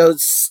if you go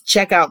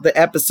check out the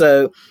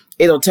episode,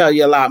 it'll tell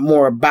you a lot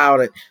more about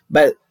it.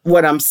 But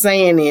what I'm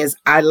saying is,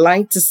 I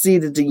like to see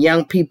that the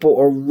young people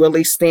are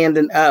really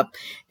standing up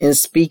and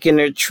speaking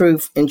their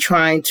truth and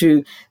trying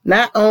to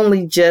not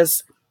only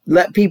just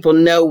let people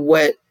know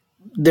what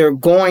they're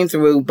going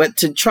through, but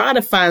to try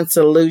to find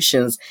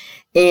solutions.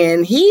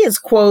 And he is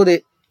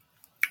quoted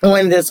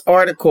on this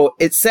article.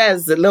 It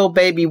says that Lil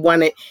Baby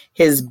wanted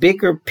his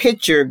Bigger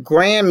Picture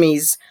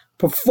Grammys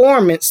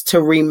performance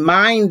to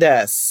remind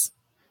us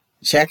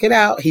Check it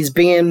out. He's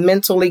being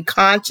mentally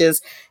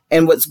conscious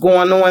and what's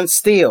going on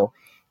still.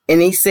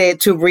 And he said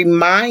to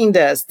remind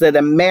us that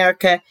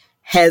America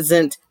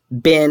hasn't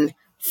been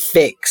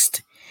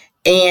fixed.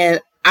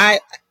 And I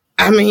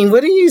mean,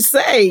 what do you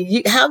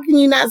say? How can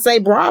you not say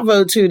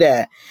bravo to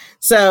that?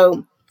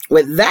 So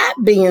with that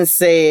being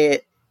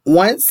said,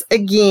 once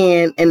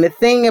again, and the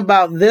thing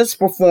about this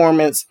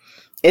performance,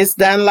 it's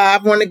done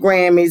live on the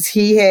Grammys.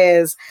 He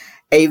has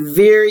a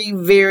very,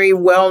 very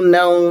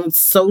well-known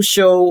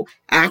social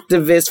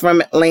activist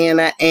from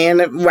Atlanta and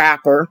a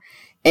rapper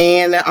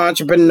and an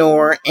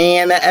entrepreneur.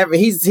 And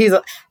he's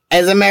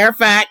as a matter of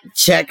fact,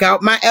 check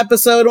out my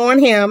episode on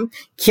him,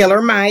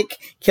 Killer Mike.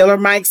 Killer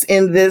Mike's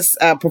in this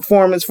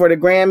performance for the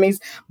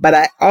Grammys. But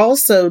I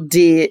also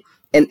did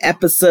an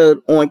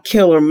episode on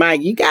Killer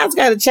Mike. You guys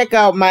got to check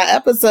out my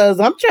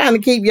episodes. I'm trying to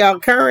keep y'all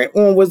current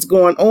on what's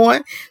going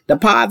on. The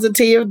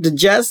positive, the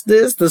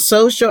justice, the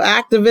social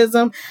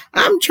activism.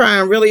 I'm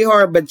trying really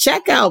hard, but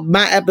check out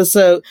my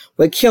episode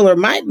with Killer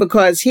Mike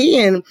because he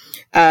and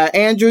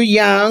Andrew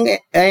Young,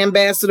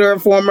 ambassador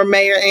and former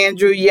mayor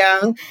Andrew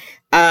Young,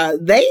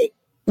 they,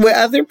 with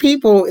other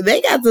people,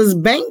 they got this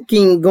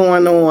banking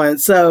going on.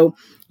 So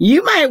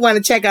you might want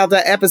to check out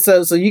that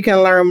episode so you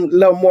can learn a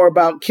little more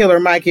about Killer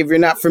Mike if you're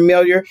not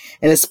familiar,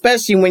 and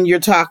especially when you're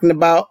talking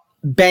about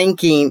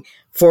banking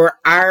for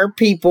our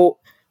people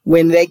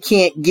when they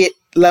can't get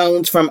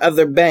loans from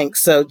other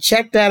banks. So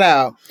check that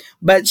out.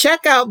 But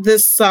check out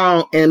this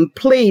song and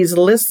please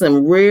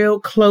listen real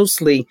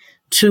closely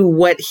to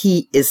what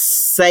he is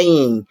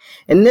saying.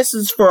 And this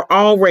is for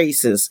all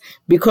races,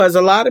 because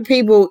a lot of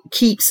people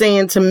keep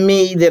saying to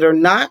me that are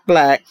not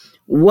Black,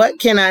 what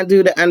can I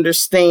do to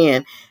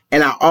understand?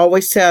 And I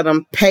always tell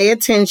them, pay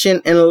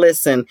attention and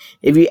listen.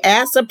 If you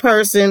ask a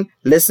person,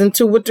 listen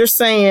to what they're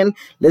saying,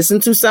 listen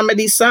to some of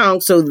these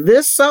songs. So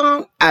this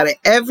song, out of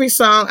every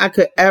song I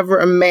could ever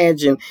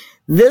imagine,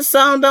 this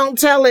song don't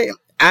tell it.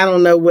 I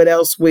don't know what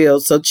else will.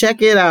 So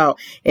check it out.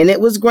 And it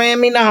was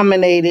Grammy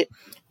nominated.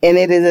 And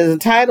it is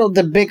entitled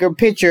The Bigger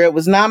Picture. It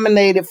was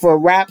nominated for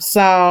rap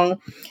song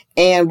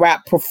and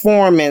rap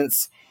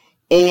performance.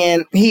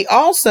 And he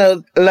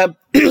also,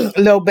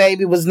 Lil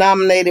Baby, was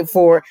nominated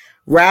for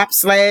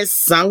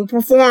rap/sung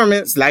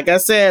performance. Like I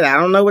said, I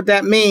don't know what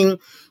that means,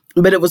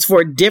 but it was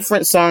for a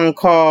different song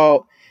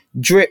called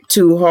Drip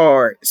Too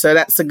Hard. So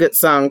that's a good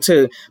song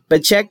too.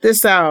 But check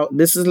this out.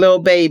 This is Lil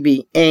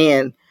Baby.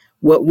 And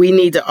what we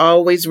need to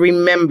always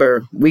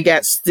remember, we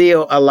got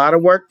still a lot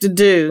of work to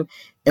do.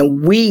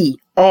 And we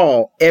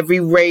all, every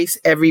race,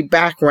 every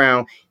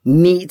background,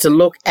 need to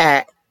look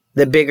at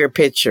the bigger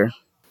picture.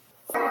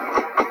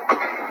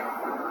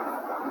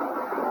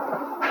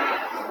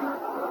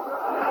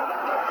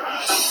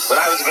 When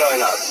I was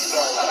growing up,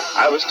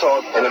 I was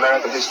taught in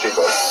American history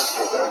books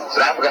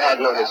that Africa had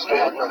no history,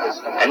 and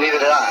neither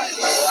did I.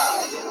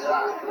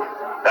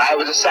 That I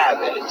was a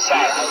savage,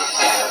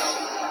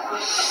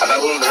 about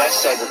whom the less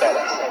said the better,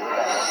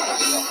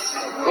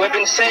 who had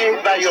been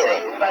saved by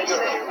Europe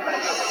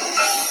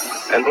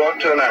and brought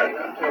to America.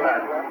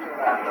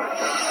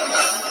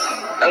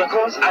 And of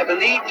course, I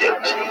believed it.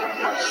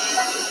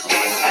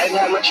 I didn't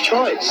have much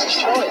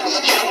choice.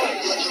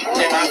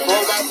 In my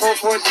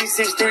 4x4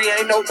 G63,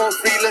 ain't no more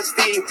free little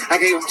Steve. I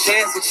gave him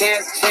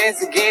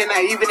chance again.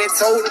 I even had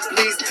told the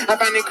police. I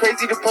find it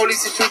crazy the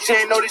police is shoot you.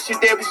 Ain't know this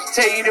shit there, but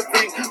she tell you to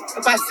breathe.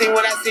 If I seen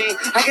what I seen,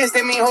 I guess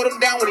that mean hold him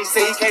down when he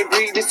say he can't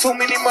breathe. There's too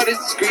many mothers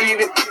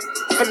grieving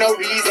for no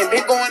reason.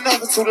 Been going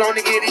on for too long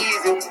to get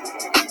easy.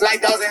 Like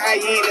dogs and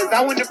hyenas.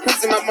 I went to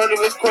prison, my mother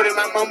was quoted,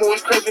 my mama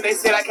was crazy, they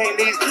said I can't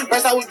leave.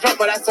 First I was drunk,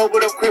 but I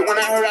sobered up quick when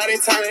I heard all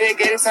that time they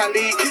gave us our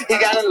lead. He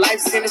got a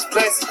life sentence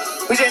plus.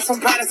 We just some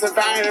products of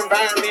our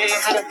environment.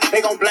 How they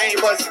gon'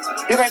 blame us?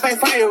 You can't fight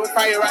fire with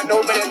fire, I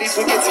know, but at least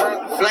we can turn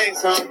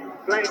flames on.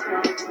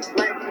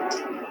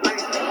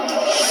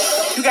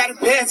 You gotta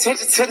pay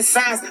attention to the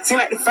signs. Seem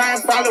like the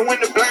fines following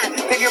the blind.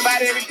 Thinking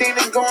about everything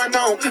that's going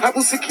on. I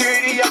put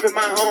security up in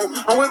my home.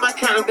 I'm with my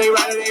kind of they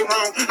right or they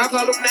wrong. I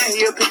call him now,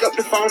 he'll pick up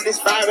the phone.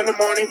 It's 5 in the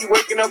morning, he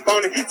waking up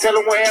on it. Tell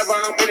him wherever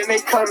I'm in and they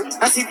coming.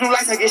 I see blue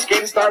lights, I get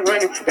scared and start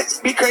running. Let's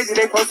be crazy,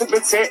 they supposed to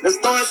protect us.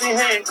 Stores in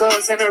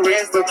handcuffs and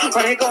arrest us.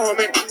 But they go home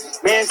and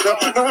man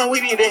stuff. No one we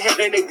need to help,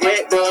 they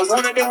neglect us.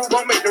 One of them who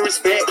gon' make the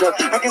respect us.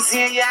 I can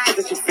see in your eyes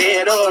that you're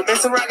fed up.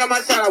 Mess around, got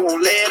my child, I won't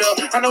let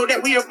up. I know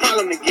that we a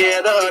problem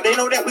together. They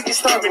know that we can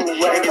start it. And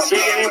it's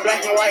bigger than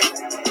black and white.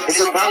 It's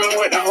a problem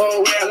with the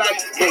whole way of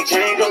life. Can't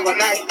change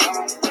overnight.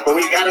 But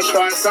we gotta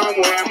start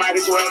somewhere. Might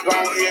as well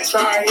go here,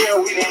 try here.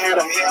 We done had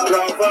a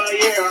love for a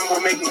year. I'm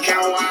gonna make it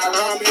count while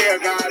I'm here.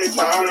 God is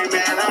the only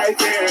man I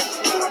fear.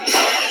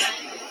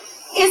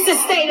 It's a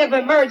state of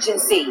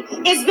emergency.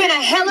 It's been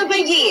a hell of a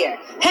year.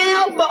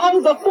 Hell for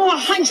over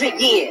 400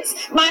 years.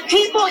 My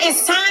people,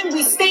 it's time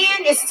we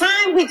stand. It's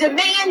time we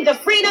demand the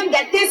freedom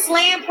that this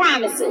land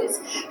promises.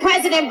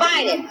 President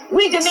Biden,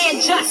 we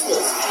demand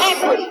justice,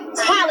 equity,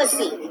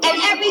 policy, and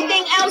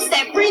everything else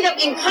that freedom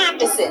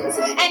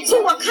encompasses. And to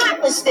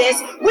accomplish this,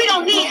 we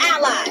don't need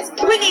allies.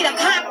 We need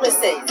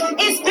accomplices.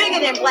 It's bigger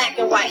than black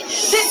and white.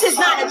 This is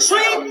not a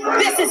trend.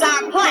 This is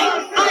our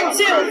plan. Until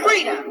until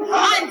freedom,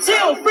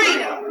 until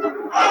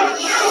freedom.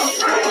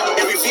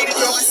 Every video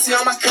I see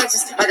on my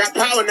conscience, I got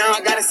power now,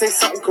 I gotta say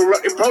something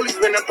corrupt. The police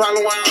been a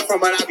problem where I'm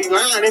from, but I'd be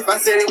lying if I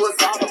said it was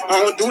all.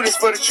 I don't do this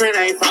for the trend,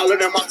 I ain't follow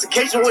them.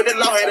 Altercation with the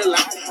law had a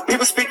lot.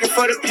 People speaking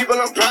for the people,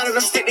 I'm proud of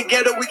them. Stick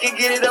together, we can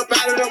get it up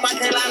out of them. I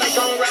can't lie like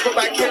I don't rap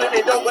about killing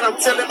it dope, but I'm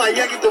telling my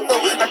youngest to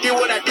vote. I did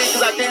what I did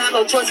cause I didn't have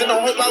no choice and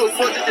no hope. I was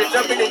forced to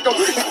jump in and go.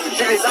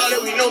 That is all that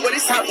we know, but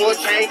it's time for a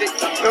change.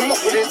 I'm up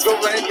with this go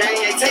for the gang,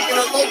 ain't taking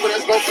no vote, but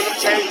let's go for them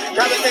change.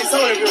 Now that they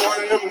sold every one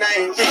of them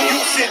names. You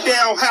sit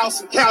down,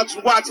 house and couch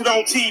and watch it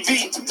on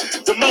TV.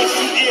 The most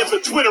you give a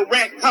Twitter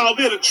rant, call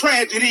it a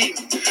tragedy.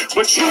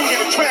 But you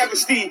in a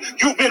travesty,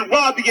 you've been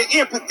robbed of your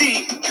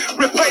empathy,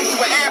 replaced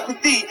with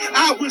apathy.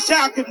 I wish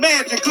I could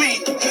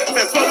magically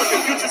fast forward the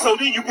future so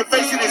then you can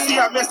face it and see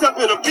how messed up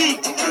it'll be.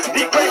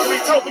 Dick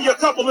Gregory told me a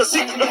couple of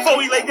secrets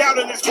before he lay down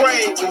in his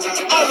grave.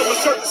 All of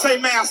us serve the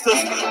same masters,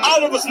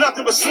 all of us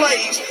nothing but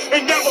slaves.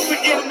 And never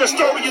forgetting the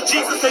story of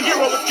Jesus, the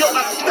hero was killed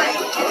on the stage.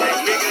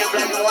 It's bigger than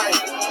black and white.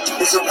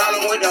 It's a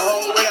problem with the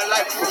whole way of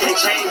life. We can't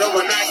change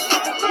overnight,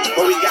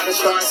 but we gotta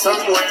start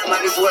somewhere.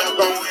 Might as well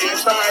go and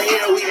start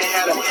here. We done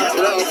had a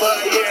love for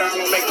a year.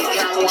 I'ma make it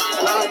count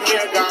while I'm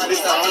here. God is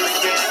the only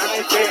thing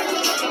I fear.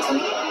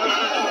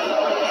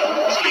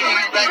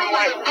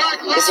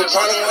 It's a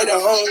problem with the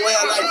whole way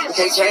of life. We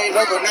can't change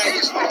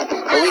overnight,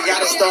 but we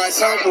gotta start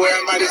somewhere.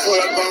 Might as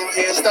well go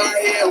and start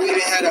here. We done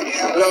had a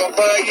love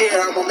for a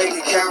year. I'ma make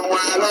it count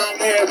while I'm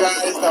here.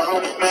 God is the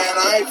only man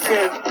I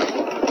fear.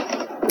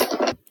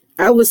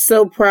 I was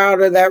so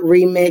proud of that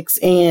remix,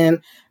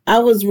 and I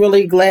was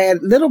really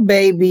glad. Little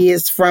Baby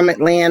is from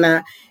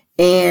Atlanta,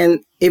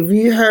 and if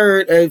you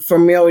heard a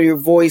familiar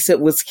voice,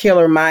 it was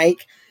Killer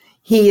Mike.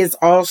 He is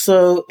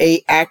also a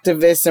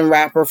activist and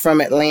rapper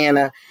from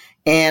Atlanta,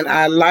 and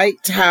I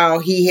liked how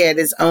he had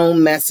his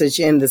own message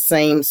in the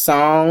same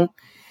song.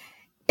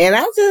 And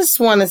I just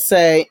want to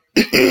say,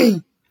 I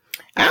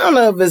don't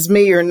know if it's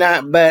me or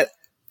not, but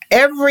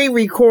every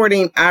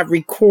recording I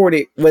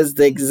recorded was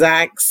the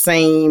exact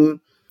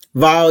same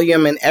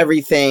volume and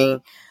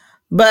everything,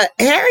 but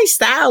Harry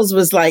Styles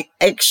was like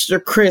extra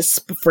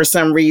crisp for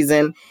some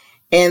reason,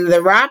 and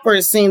the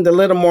rappers seemed a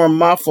little more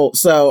muffled.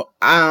 So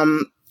I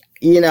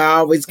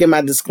always give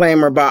my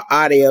disclaimer about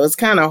audio. It's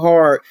kind of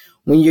hard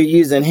when you're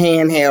using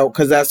handheld,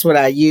 because that's what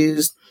I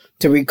used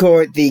to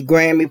record the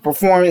Grammy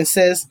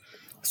performances,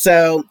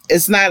 so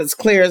it's not as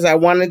clear as I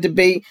wanted to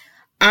be.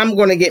 I'm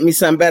going to get me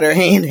some better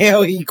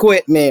handheld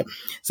equipment.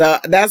 So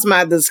that's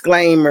my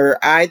disclaimer.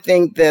 I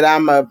think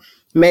that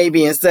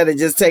maybe instead of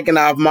just taking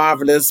off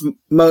Marvelous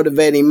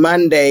Motivating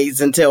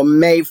Mondays until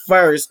May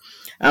 1st,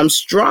 I'm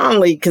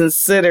strongly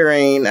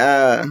considering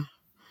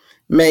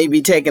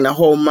maybe taking a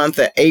whole month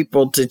of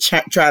April to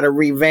try to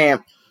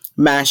revamp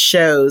my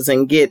shows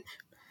and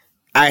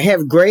I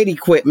have great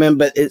equipment,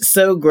 but it's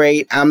so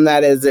great, I'm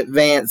not as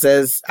advanced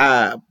as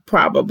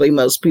probably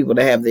most people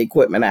that have the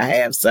equipment I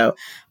have. So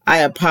I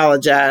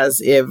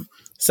apologize if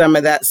some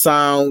of that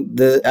song,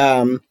 the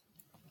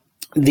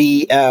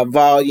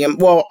volume,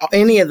 well,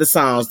 any of the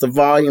songs, the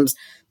volume's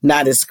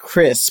not as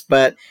crisp,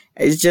 but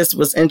it just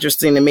was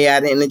interesting to me. I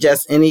didn't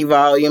adjust any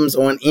volumes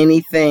on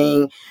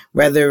anything,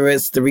 whether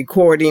it's the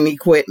recording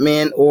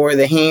equipment or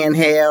the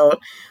handheld.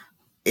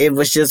 It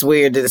was just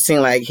weird that it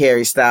seemed like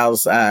Harry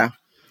Styles'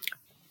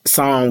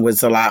 song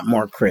was a lot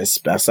more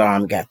crisp. That's all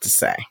I've got to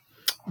say.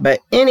 But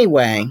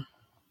anyway,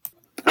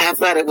 I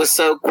thought it was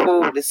so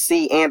cool to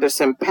see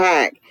Anderson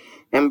 .Paak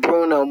and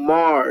Bruno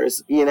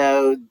Mars,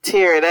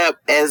 tear it up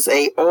as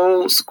a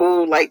old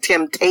school, like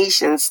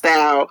Temptation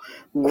style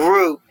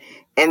group.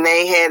 And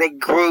they had a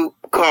group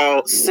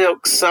called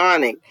Silk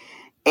Sonic.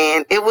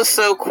 And it was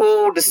so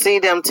cool to see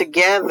them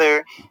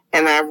together.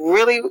 And I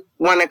really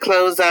want to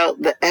close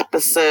out the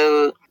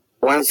episode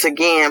once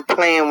again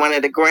playing one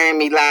of the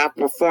Grammy live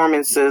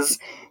performances.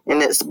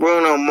 And it's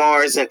Bruno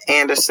Mars and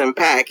Anderson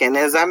 .Paak. And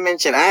as I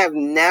mentioned, I've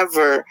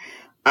never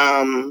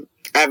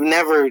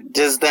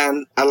just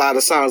done a lot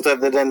of songs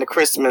other than the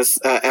Christmas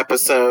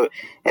episode,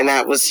 and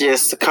that was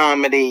just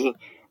comedy.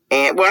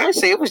 And well,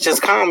 actually, it was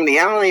just comedy.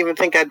 I don't even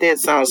think I did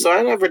songs, so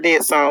I never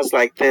did songs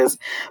like this.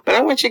 But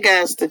I want you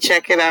guys to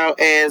check it out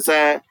as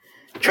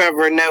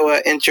Trevor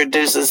Noah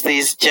introduces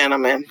these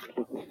gentlemen.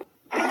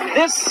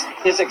 This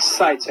is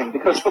exciting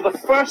because for the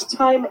first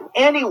time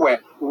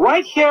anywhere,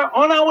 right here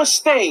on our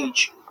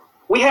stage,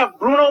 we have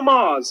Bruno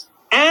Mars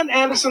and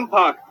Anderson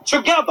 .Paak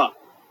together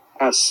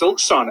as Silk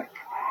Sonic.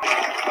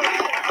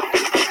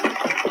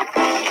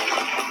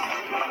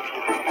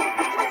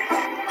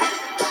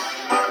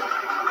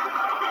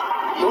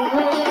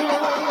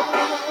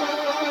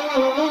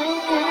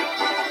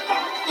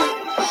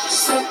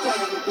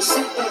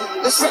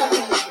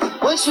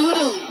 What you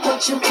do?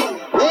 What you do?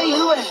 Where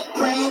you at?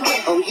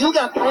 Oh, you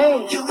got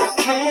plans.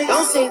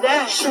 Don't say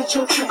that.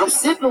 I'm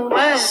sipping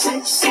wine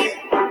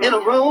in a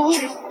robe.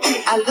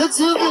 I look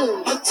too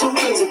good to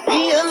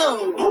be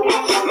alone.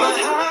 My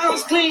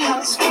house clean,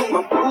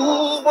 my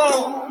pool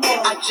warm.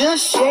 I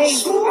just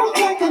shaved.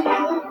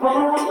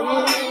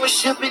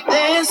 should be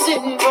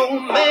dancing,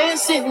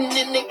 romancing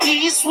in the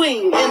east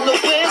wing, in the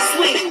west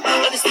wing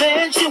of this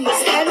mansion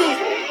was heavy.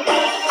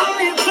 I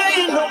ain't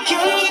playing no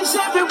games.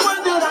 Every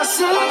word that I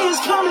say is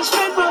coming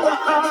straight from the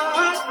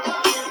heart.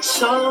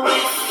 So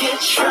if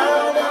you're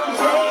trying to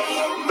play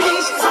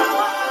me stop,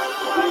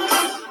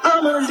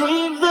 I'ma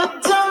leave the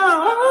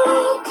door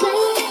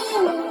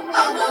open.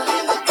 I'ma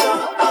leave the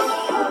door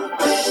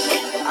open.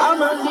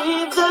 I'ma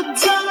leave the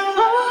door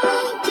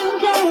open,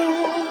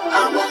 girl.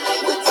 I'ma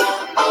leave the door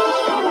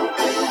open.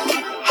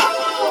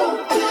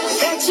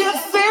 Let you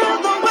feel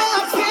the way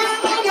I feel,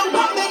 and you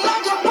want me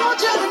like I want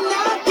you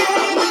tonight,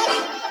 baby.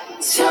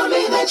 Tell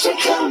me that you're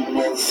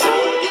coming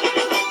through.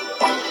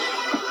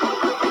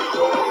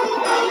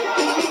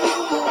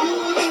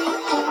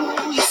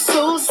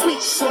 So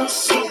sweet, so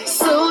tight,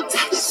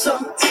 so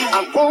tight. I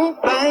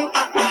won't bite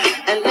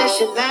unless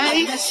you like.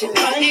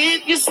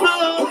 If you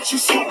smoke,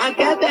 I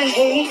got the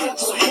hate.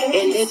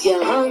 And if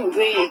you're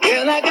hungry,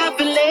 girl, I got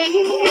filet.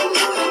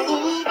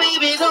 Ooh,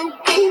 baby, don't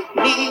keep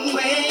me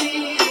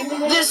waiting.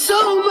 There's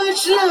so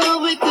much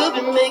love we could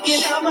be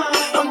making.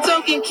 I'm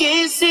talking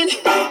kissing,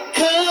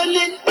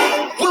 cuddling,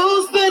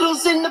 rose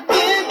petals in the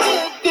bed.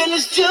 Girl,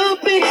 it's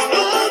jumping, it's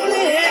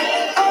bubbling.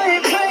 I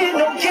ain't playing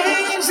no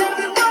games.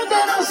 Every word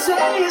that I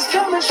say is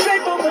coming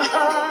straight from the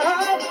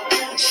heart.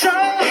 So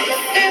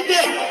if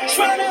you're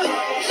trying to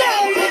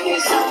lay me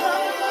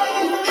down,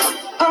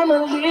 I'ma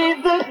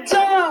leave the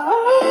door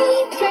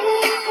open.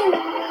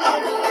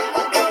 I'ma leave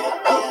the door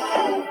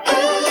open.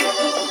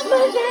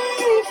 I'ma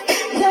leave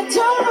the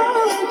door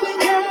open,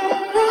 girl.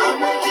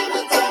 I'ma leave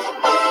the door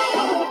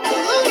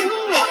open.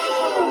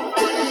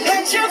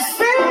 Let you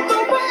feel the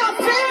way I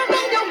feel,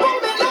 and you want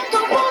me like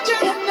I want you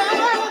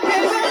tonight,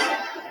 baby.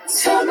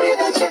 Tell me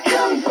that you're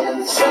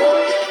coming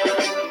through.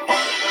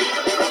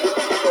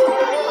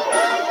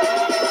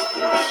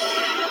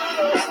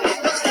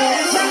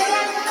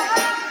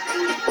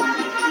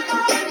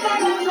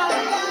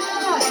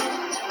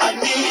 I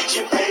need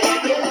you,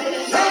 baby.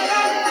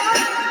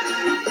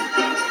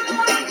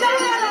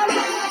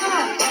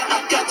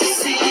 I've got to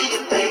see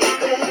you,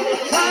 baby.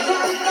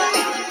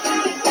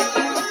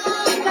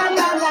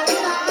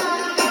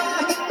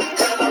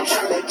 I'm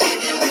trying to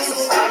give you this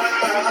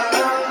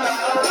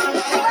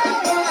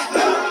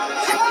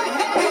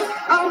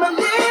I'ma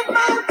leave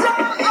my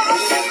door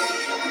open.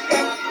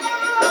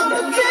 I'ma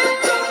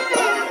leave,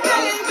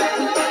 baby.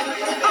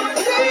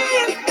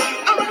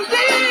 I'ma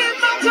leave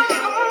my door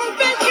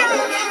open,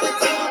 girl.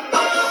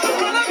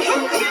 When I'm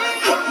hooking,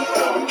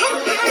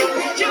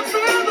 you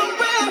feel the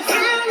way I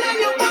feel, and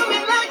you want me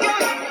like I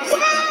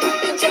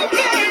want you,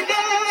 baby.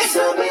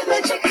 Tell me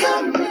that you're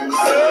coming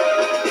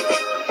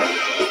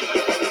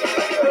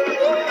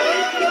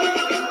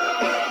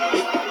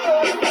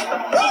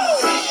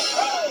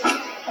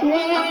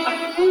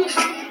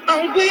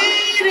I'm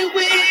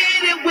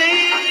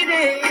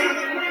waiting.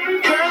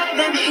 Girl,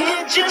 I'm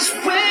here just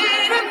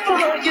waiting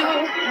for you.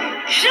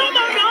 Come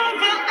on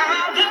over,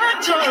 I'll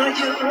adore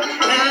you.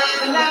 La,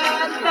 la,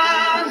 la,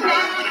 la.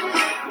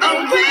 I'm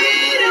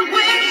waiting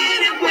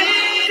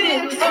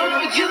for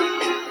you.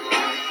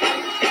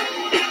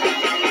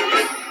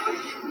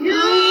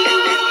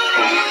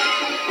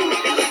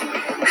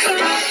 Come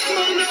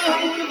on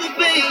over,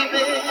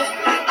 baby.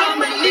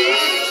 I'ma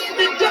leave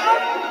the door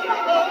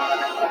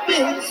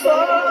open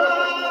for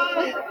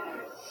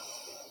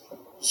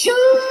you.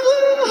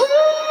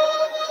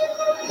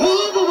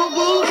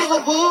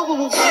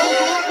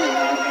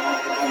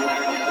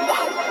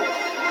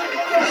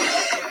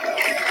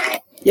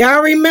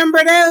 Y'all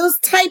remember those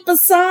type of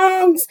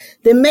songs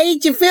that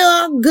made you feel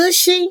all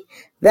gushy?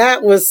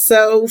 That was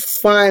so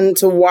fun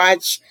to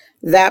watch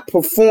that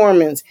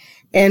performance.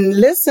 And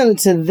listen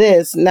to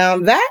this. Now,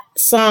 that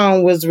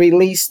song was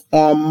released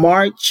on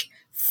March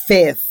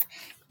 5th.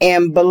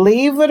 And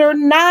believe it or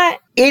not,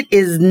 it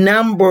is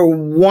number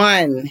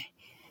one.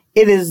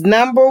 It is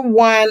number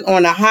one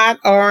on the Hot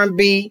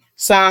R&B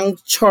song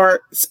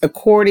charts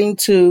according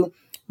to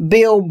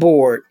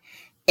Billboard.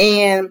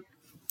 And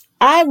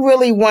I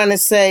really want to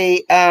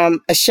say a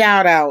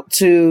shout out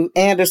to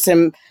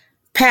Anderson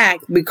 .Paak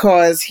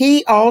because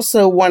he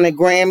also won a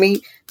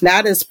Grammy,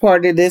 not as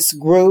part of this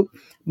group,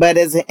 but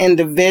as an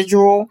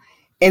individual.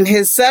 And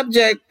his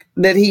subject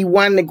that he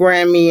won the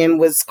Grammy in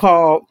was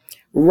called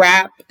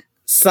Rap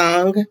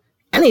Sung.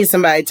 I need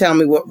somebody to tell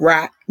me what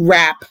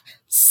rap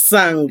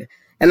sung.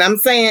 And I'm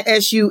saying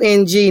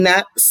S-U-N-G,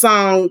 not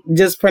song,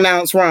 just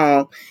pronounced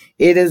wrong.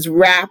 It is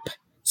rap/sung.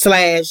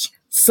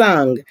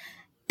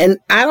 And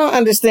I don't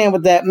understand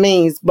what that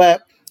means,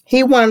 but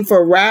he won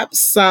for rap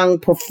sung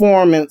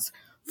performance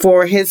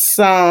for his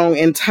song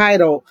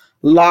entitled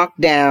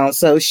Lockdown.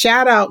 So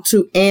shout out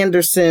to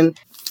Anderson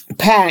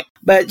 .Paak.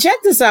 But check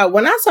this out.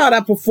 When I saw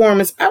that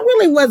performance, I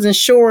really wasn't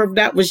sure if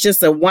that was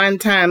just a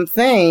one-time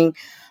thing.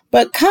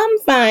 But come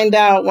find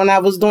out when I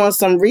was doing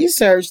some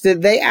research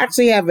that they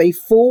actually have a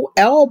full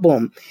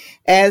album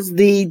as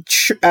the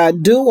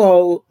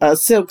duo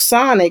Silk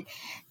Sonic.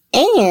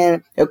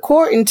 And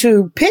according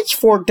to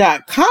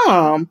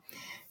Pitchfork.com,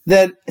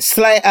 the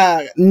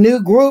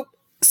new group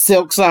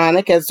Silk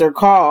Sonic, as they're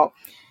called,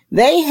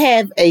 they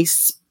have a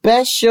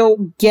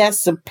special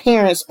guest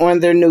appearance on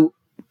their new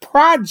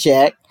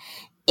project,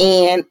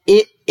 and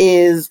it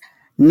is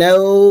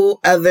no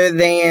other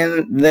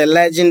than the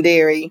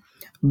legendary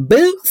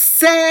Bootsy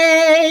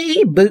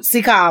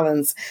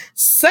Collins.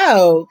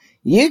 So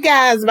you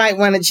guys might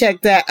want to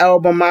check that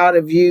album out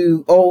if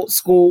you old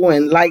school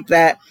and like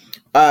that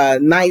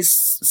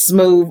nice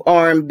smooth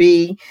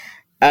R&B.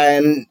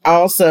 And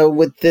also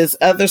with this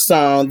other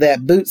song that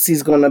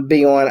Bootsy's going to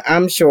be on,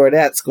 I'm sure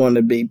that's going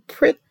to be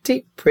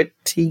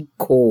pretty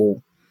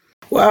cool.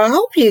 Well, I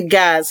hope you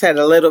guys had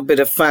a little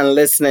bit of fun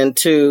listening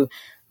to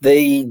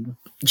the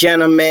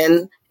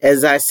gentlemen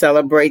as I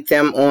celebrate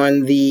them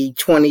on the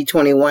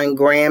 2021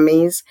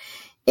 Grammys.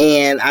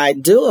 And I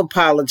do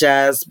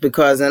apologize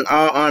because, in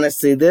all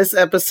honesty, this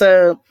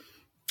episode,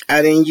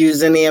 I didn't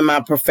use any of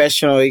my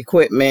professional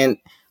equipment.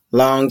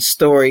 Long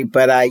story,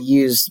 but I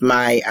used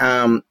my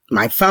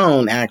my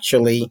phone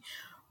actually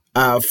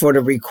for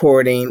the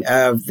recording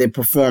of the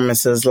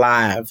performances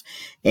live.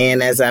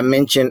 And as I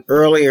mentioned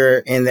earlier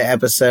in the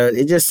episode,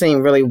 it just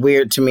seemed really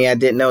weird to me. I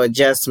didn't know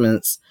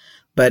adjustments.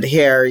 But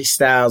Harry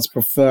Styles'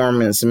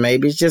 performance,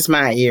 maybe it's just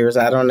my ears,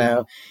 I don't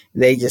know.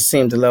 They just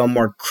seemed a little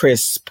more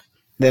crisp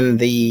than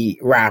the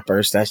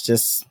rappers. That's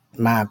just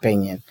my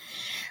opinion.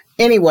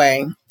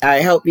 Anyway,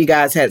 I hope you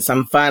guys had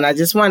some fun. I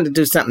just wanted to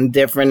do something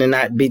different and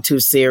not be too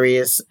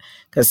serious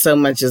because so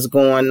much is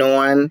going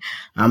on.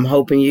 I'm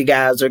hoping you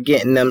guys are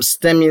getting them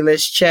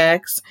stimulus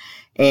checks.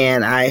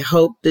 And I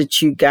hope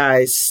that you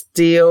guys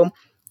still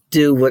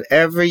do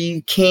whatever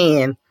you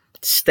can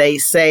to stay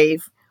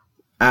safe.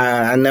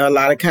 I know a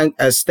lot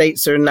of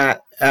states are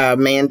not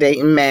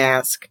mandating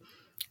masks.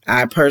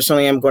 I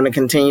personally am going to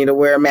continue to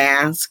wear a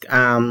mask.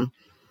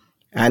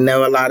 I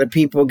know a lot of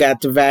people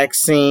got the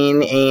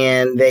vaccine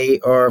and they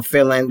are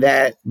feeling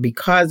that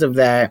because of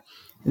that,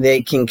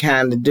 they can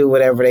kind of do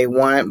whatever they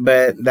want.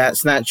 But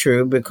that's not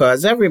true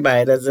because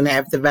everybody doesn't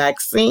have the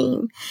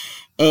vaccine.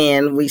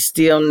 And we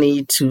still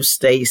need to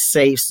stay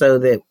safe so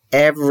that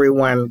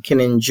everyone can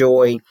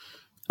enjoy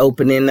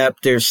opening up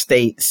their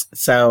states.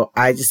 So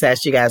I just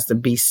ask you guys to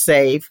be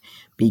safe,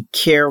 be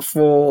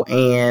careful,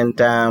 and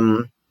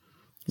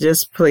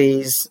just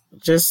please,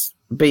 just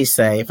be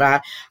safe.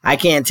 I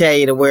can't tell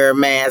you to wear a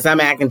mask. I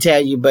mean, I can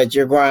tell you, but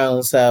you're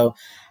grown, so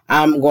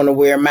I'm going to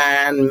wear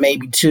mine,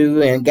 maybe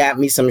two, and got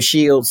me some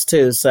shields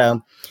too.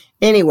 So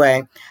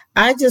anyway,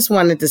 I just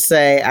wanted to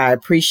say I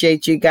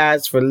appreciate you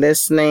guys for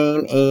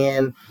listening,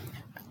 and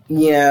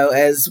you know,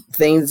 as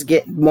things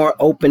get more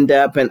opened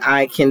up and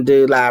I can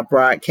do live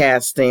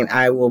broadcasting,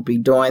 I will be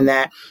doing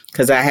that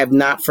because I have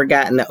not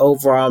forgotten the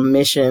overall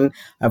mission.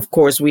 Of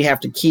course, we have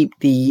to keep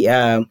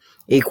the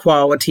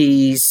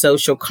equality,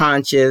 social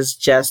conscious,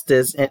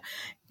 justice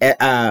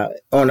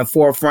on the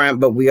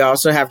forefront, but we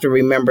also have to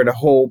remember to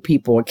hold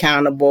people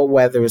accountable,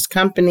 whether it's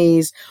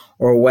companies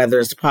or whether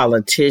it's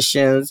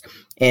politicians.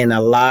 And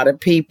a lot of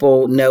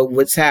people know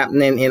what's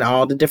happening in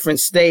all the different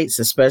states,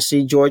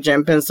 especially Georgia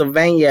and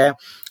Pennsylvania.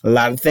 A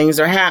lot of things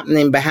are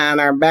happening behind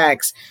our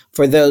backs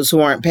for those who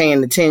aren't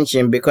paying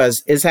attention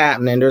because it's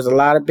happening. There's a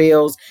lot of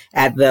bills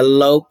at the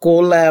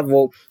local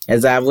level.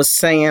 As I was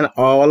saying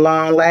all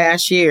along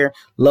last year,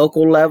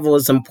 local level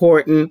is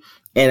important.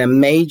 And a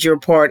major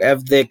part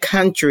of the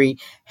country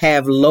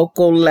have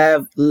local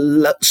level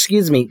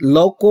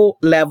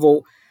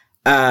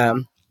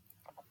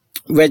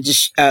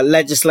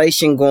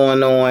legislation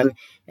going on.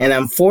 And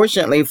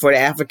unfortunately for the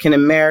African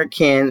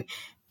American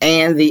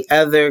and the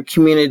other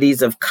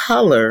communities of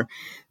color,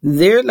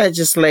 their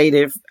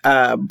legislative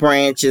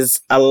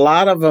branches, a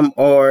lot of them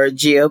are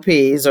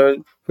GOPs or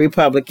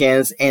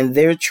Republicans, and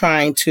they're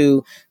trying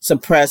to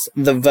suppress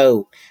the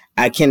vote.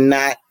 I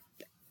cannot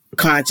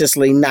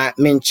consciously not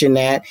mention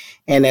that.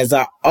 And as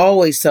I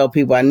always tell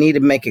people, I need to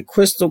make it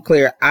crystal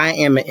clear. I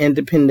am an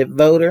independent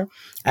voter.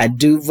 I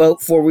do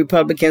vote for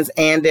Republicans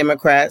and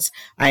Democrats.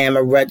 I am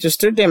a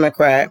registered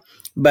Democrat,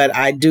 but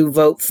I do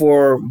vote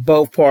for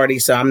both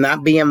parties. So I'm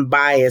not being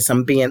biased.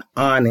 I'm being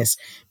honest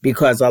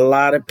because a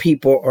lot of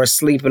people are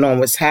sleeping on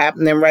what's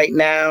happening right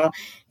now.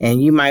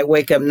 And you might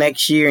wake up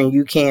next year and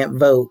you can't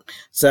vote.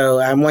 So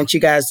I want you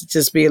guys to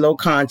just be a little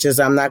conscious.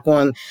 I'm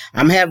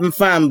having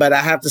fun, but I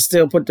have to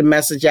still put the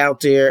message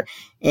out there.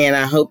 And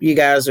I hope you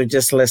guys are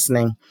just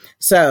listening.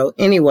 So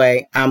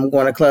anyway, I'm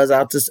going to close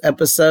out this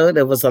episode.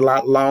 It was a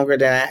lot longer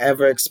than I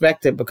ever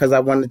expected because I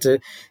wanted to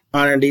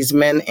honor these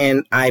men.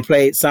 And I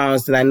played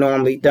songs that I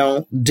normally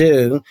don't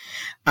do.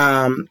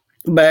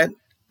 But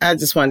I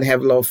just wanted to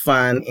have a little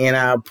fun. And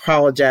I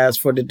apologize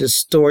for the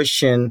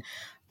distortion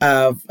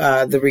of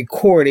the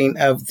recording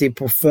of the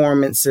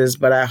performances,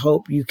 but I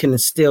hope you can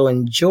still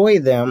enjoy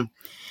them.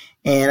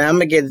 And I'm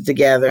going to get it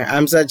together.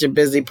 I'm such a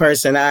busy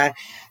person.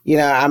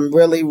 I'm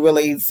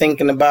really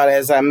thinking about,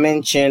 as I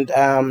mentioned,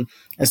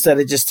 instead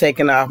of just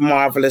taking off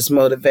Marvelous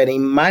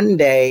Motivating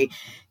Monday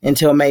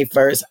until May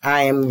 1st,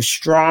 I am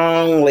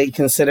strongly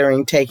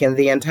considering taking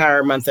the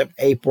entire month of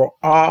April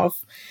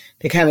off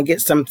to kind of get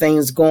some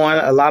things going.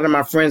 A lot of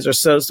my friends are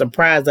so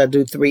surprised I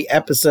do 3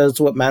 episodes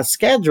with my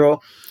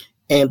schedule.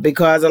 And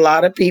because a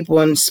lot of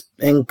people,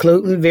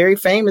 including very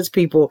famous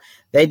people,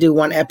 they do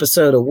one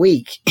episode a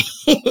week.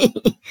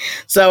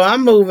 So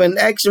I'm moving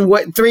extra,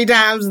 3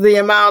 times the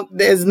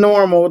amount as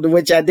normal,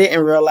 which I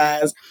didn't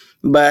realize.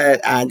 But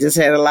I just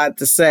had a lot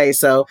to say.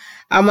 So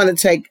I'm going to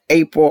take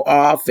April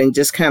off and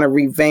just kind of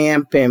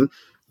revamp and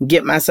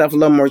get myself a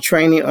little more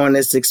training on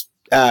this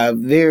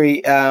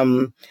very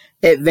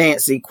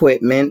advanced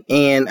equipment.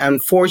 And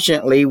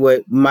unfortunately,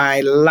 with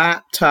my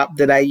laptop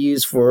that I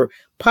use for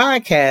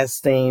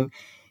podcasting,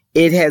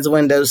 it has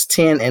Windows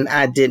 10, and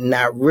I did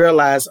not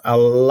realize a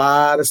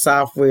lot of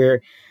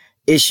software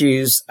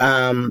issues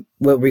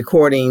with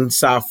recording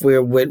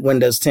software with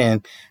Windows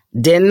 10.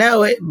 Didn't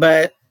know it,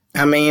 but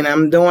I mean,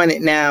 I'm doing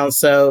it now.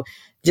 So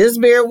just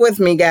bear with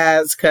me,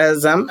 guys,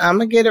 because I'm going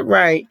to get it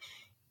right.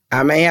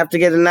 I may have to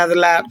get another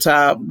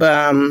laptop.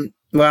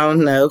 Well,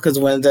 no, because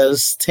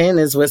Windows 10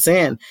 is what's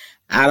in.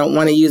 I don't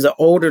want to use an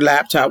older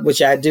laptop,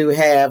 which I do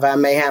have. I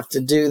may have to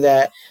do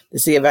that to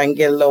see if I can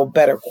get a little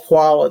better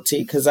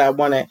quality, because I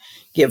want to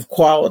give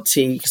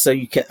quality so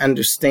you can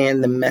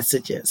understand the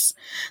messages.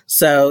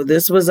 So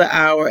this was an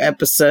hour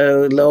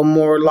episode, a little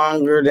more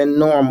longer than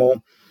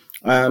normal.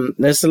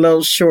 It's a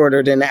little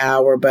shorter than an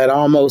hour, but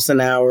almost an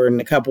hour and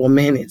a couple of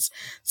minutes.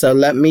 So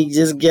let me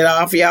just get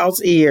off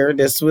y'all's ear.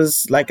 This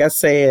was, like I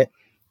said,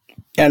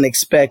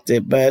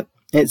 unexpected, but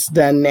it's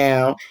done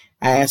now.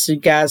 I ask you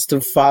guys to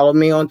follow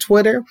me on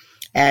Twitter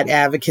at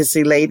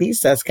Advocacy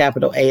Ladies. That's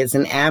capital A as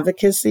in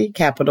advocacy,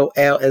 capital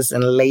L as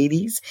in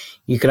ladies.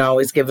 You can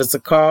always give us a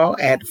call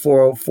at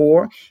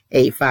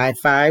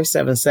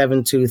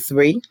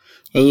 404-855-7723.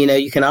 And,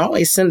 you can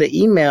always send an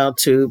email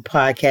to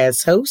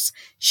podcast host,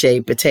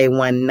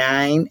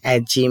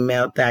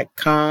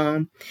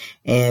 shaypate19@gmail.com.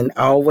 And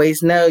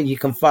always know you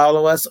can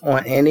follow us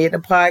on any of the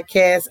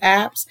podcast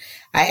apps.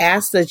 I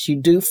ask that you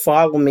do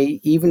follow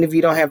me, even if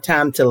you don't have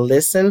time to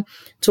listen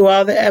to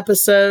all the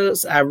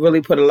episodes. I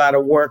really put a lot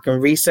of work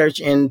and research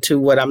into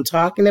what I'm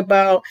talking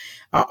about.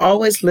 I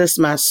always list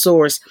my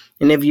source.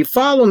 And if you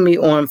follow me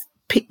on,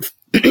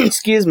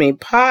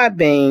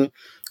 Podbean,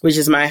 which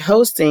is my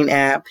hosting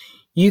app,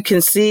 you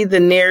can see the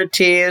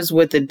narratives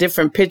with the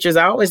different pictures.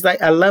 I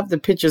love the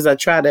pictures I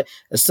try to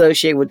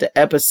associate with the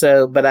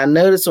episode, but I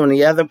noticed on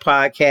the other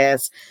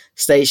podcast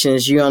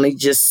stations, you only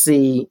just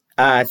see,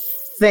 I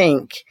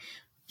think,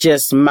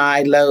 just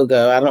my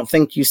logo. I don't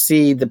think you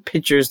see the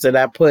pictures that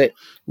I put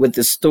with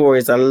the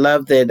stories. I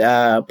love that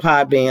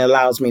Podbean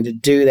allows me to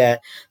do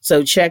that.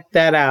 So check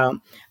that out.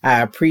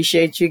 I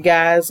appreciate you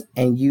guys.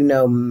 And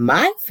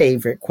my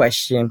favorite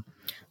question,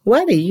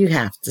 what do you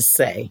have to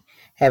say?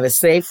 Have a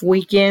safe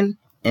weekend,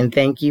 and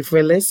thank you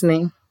for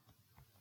listening.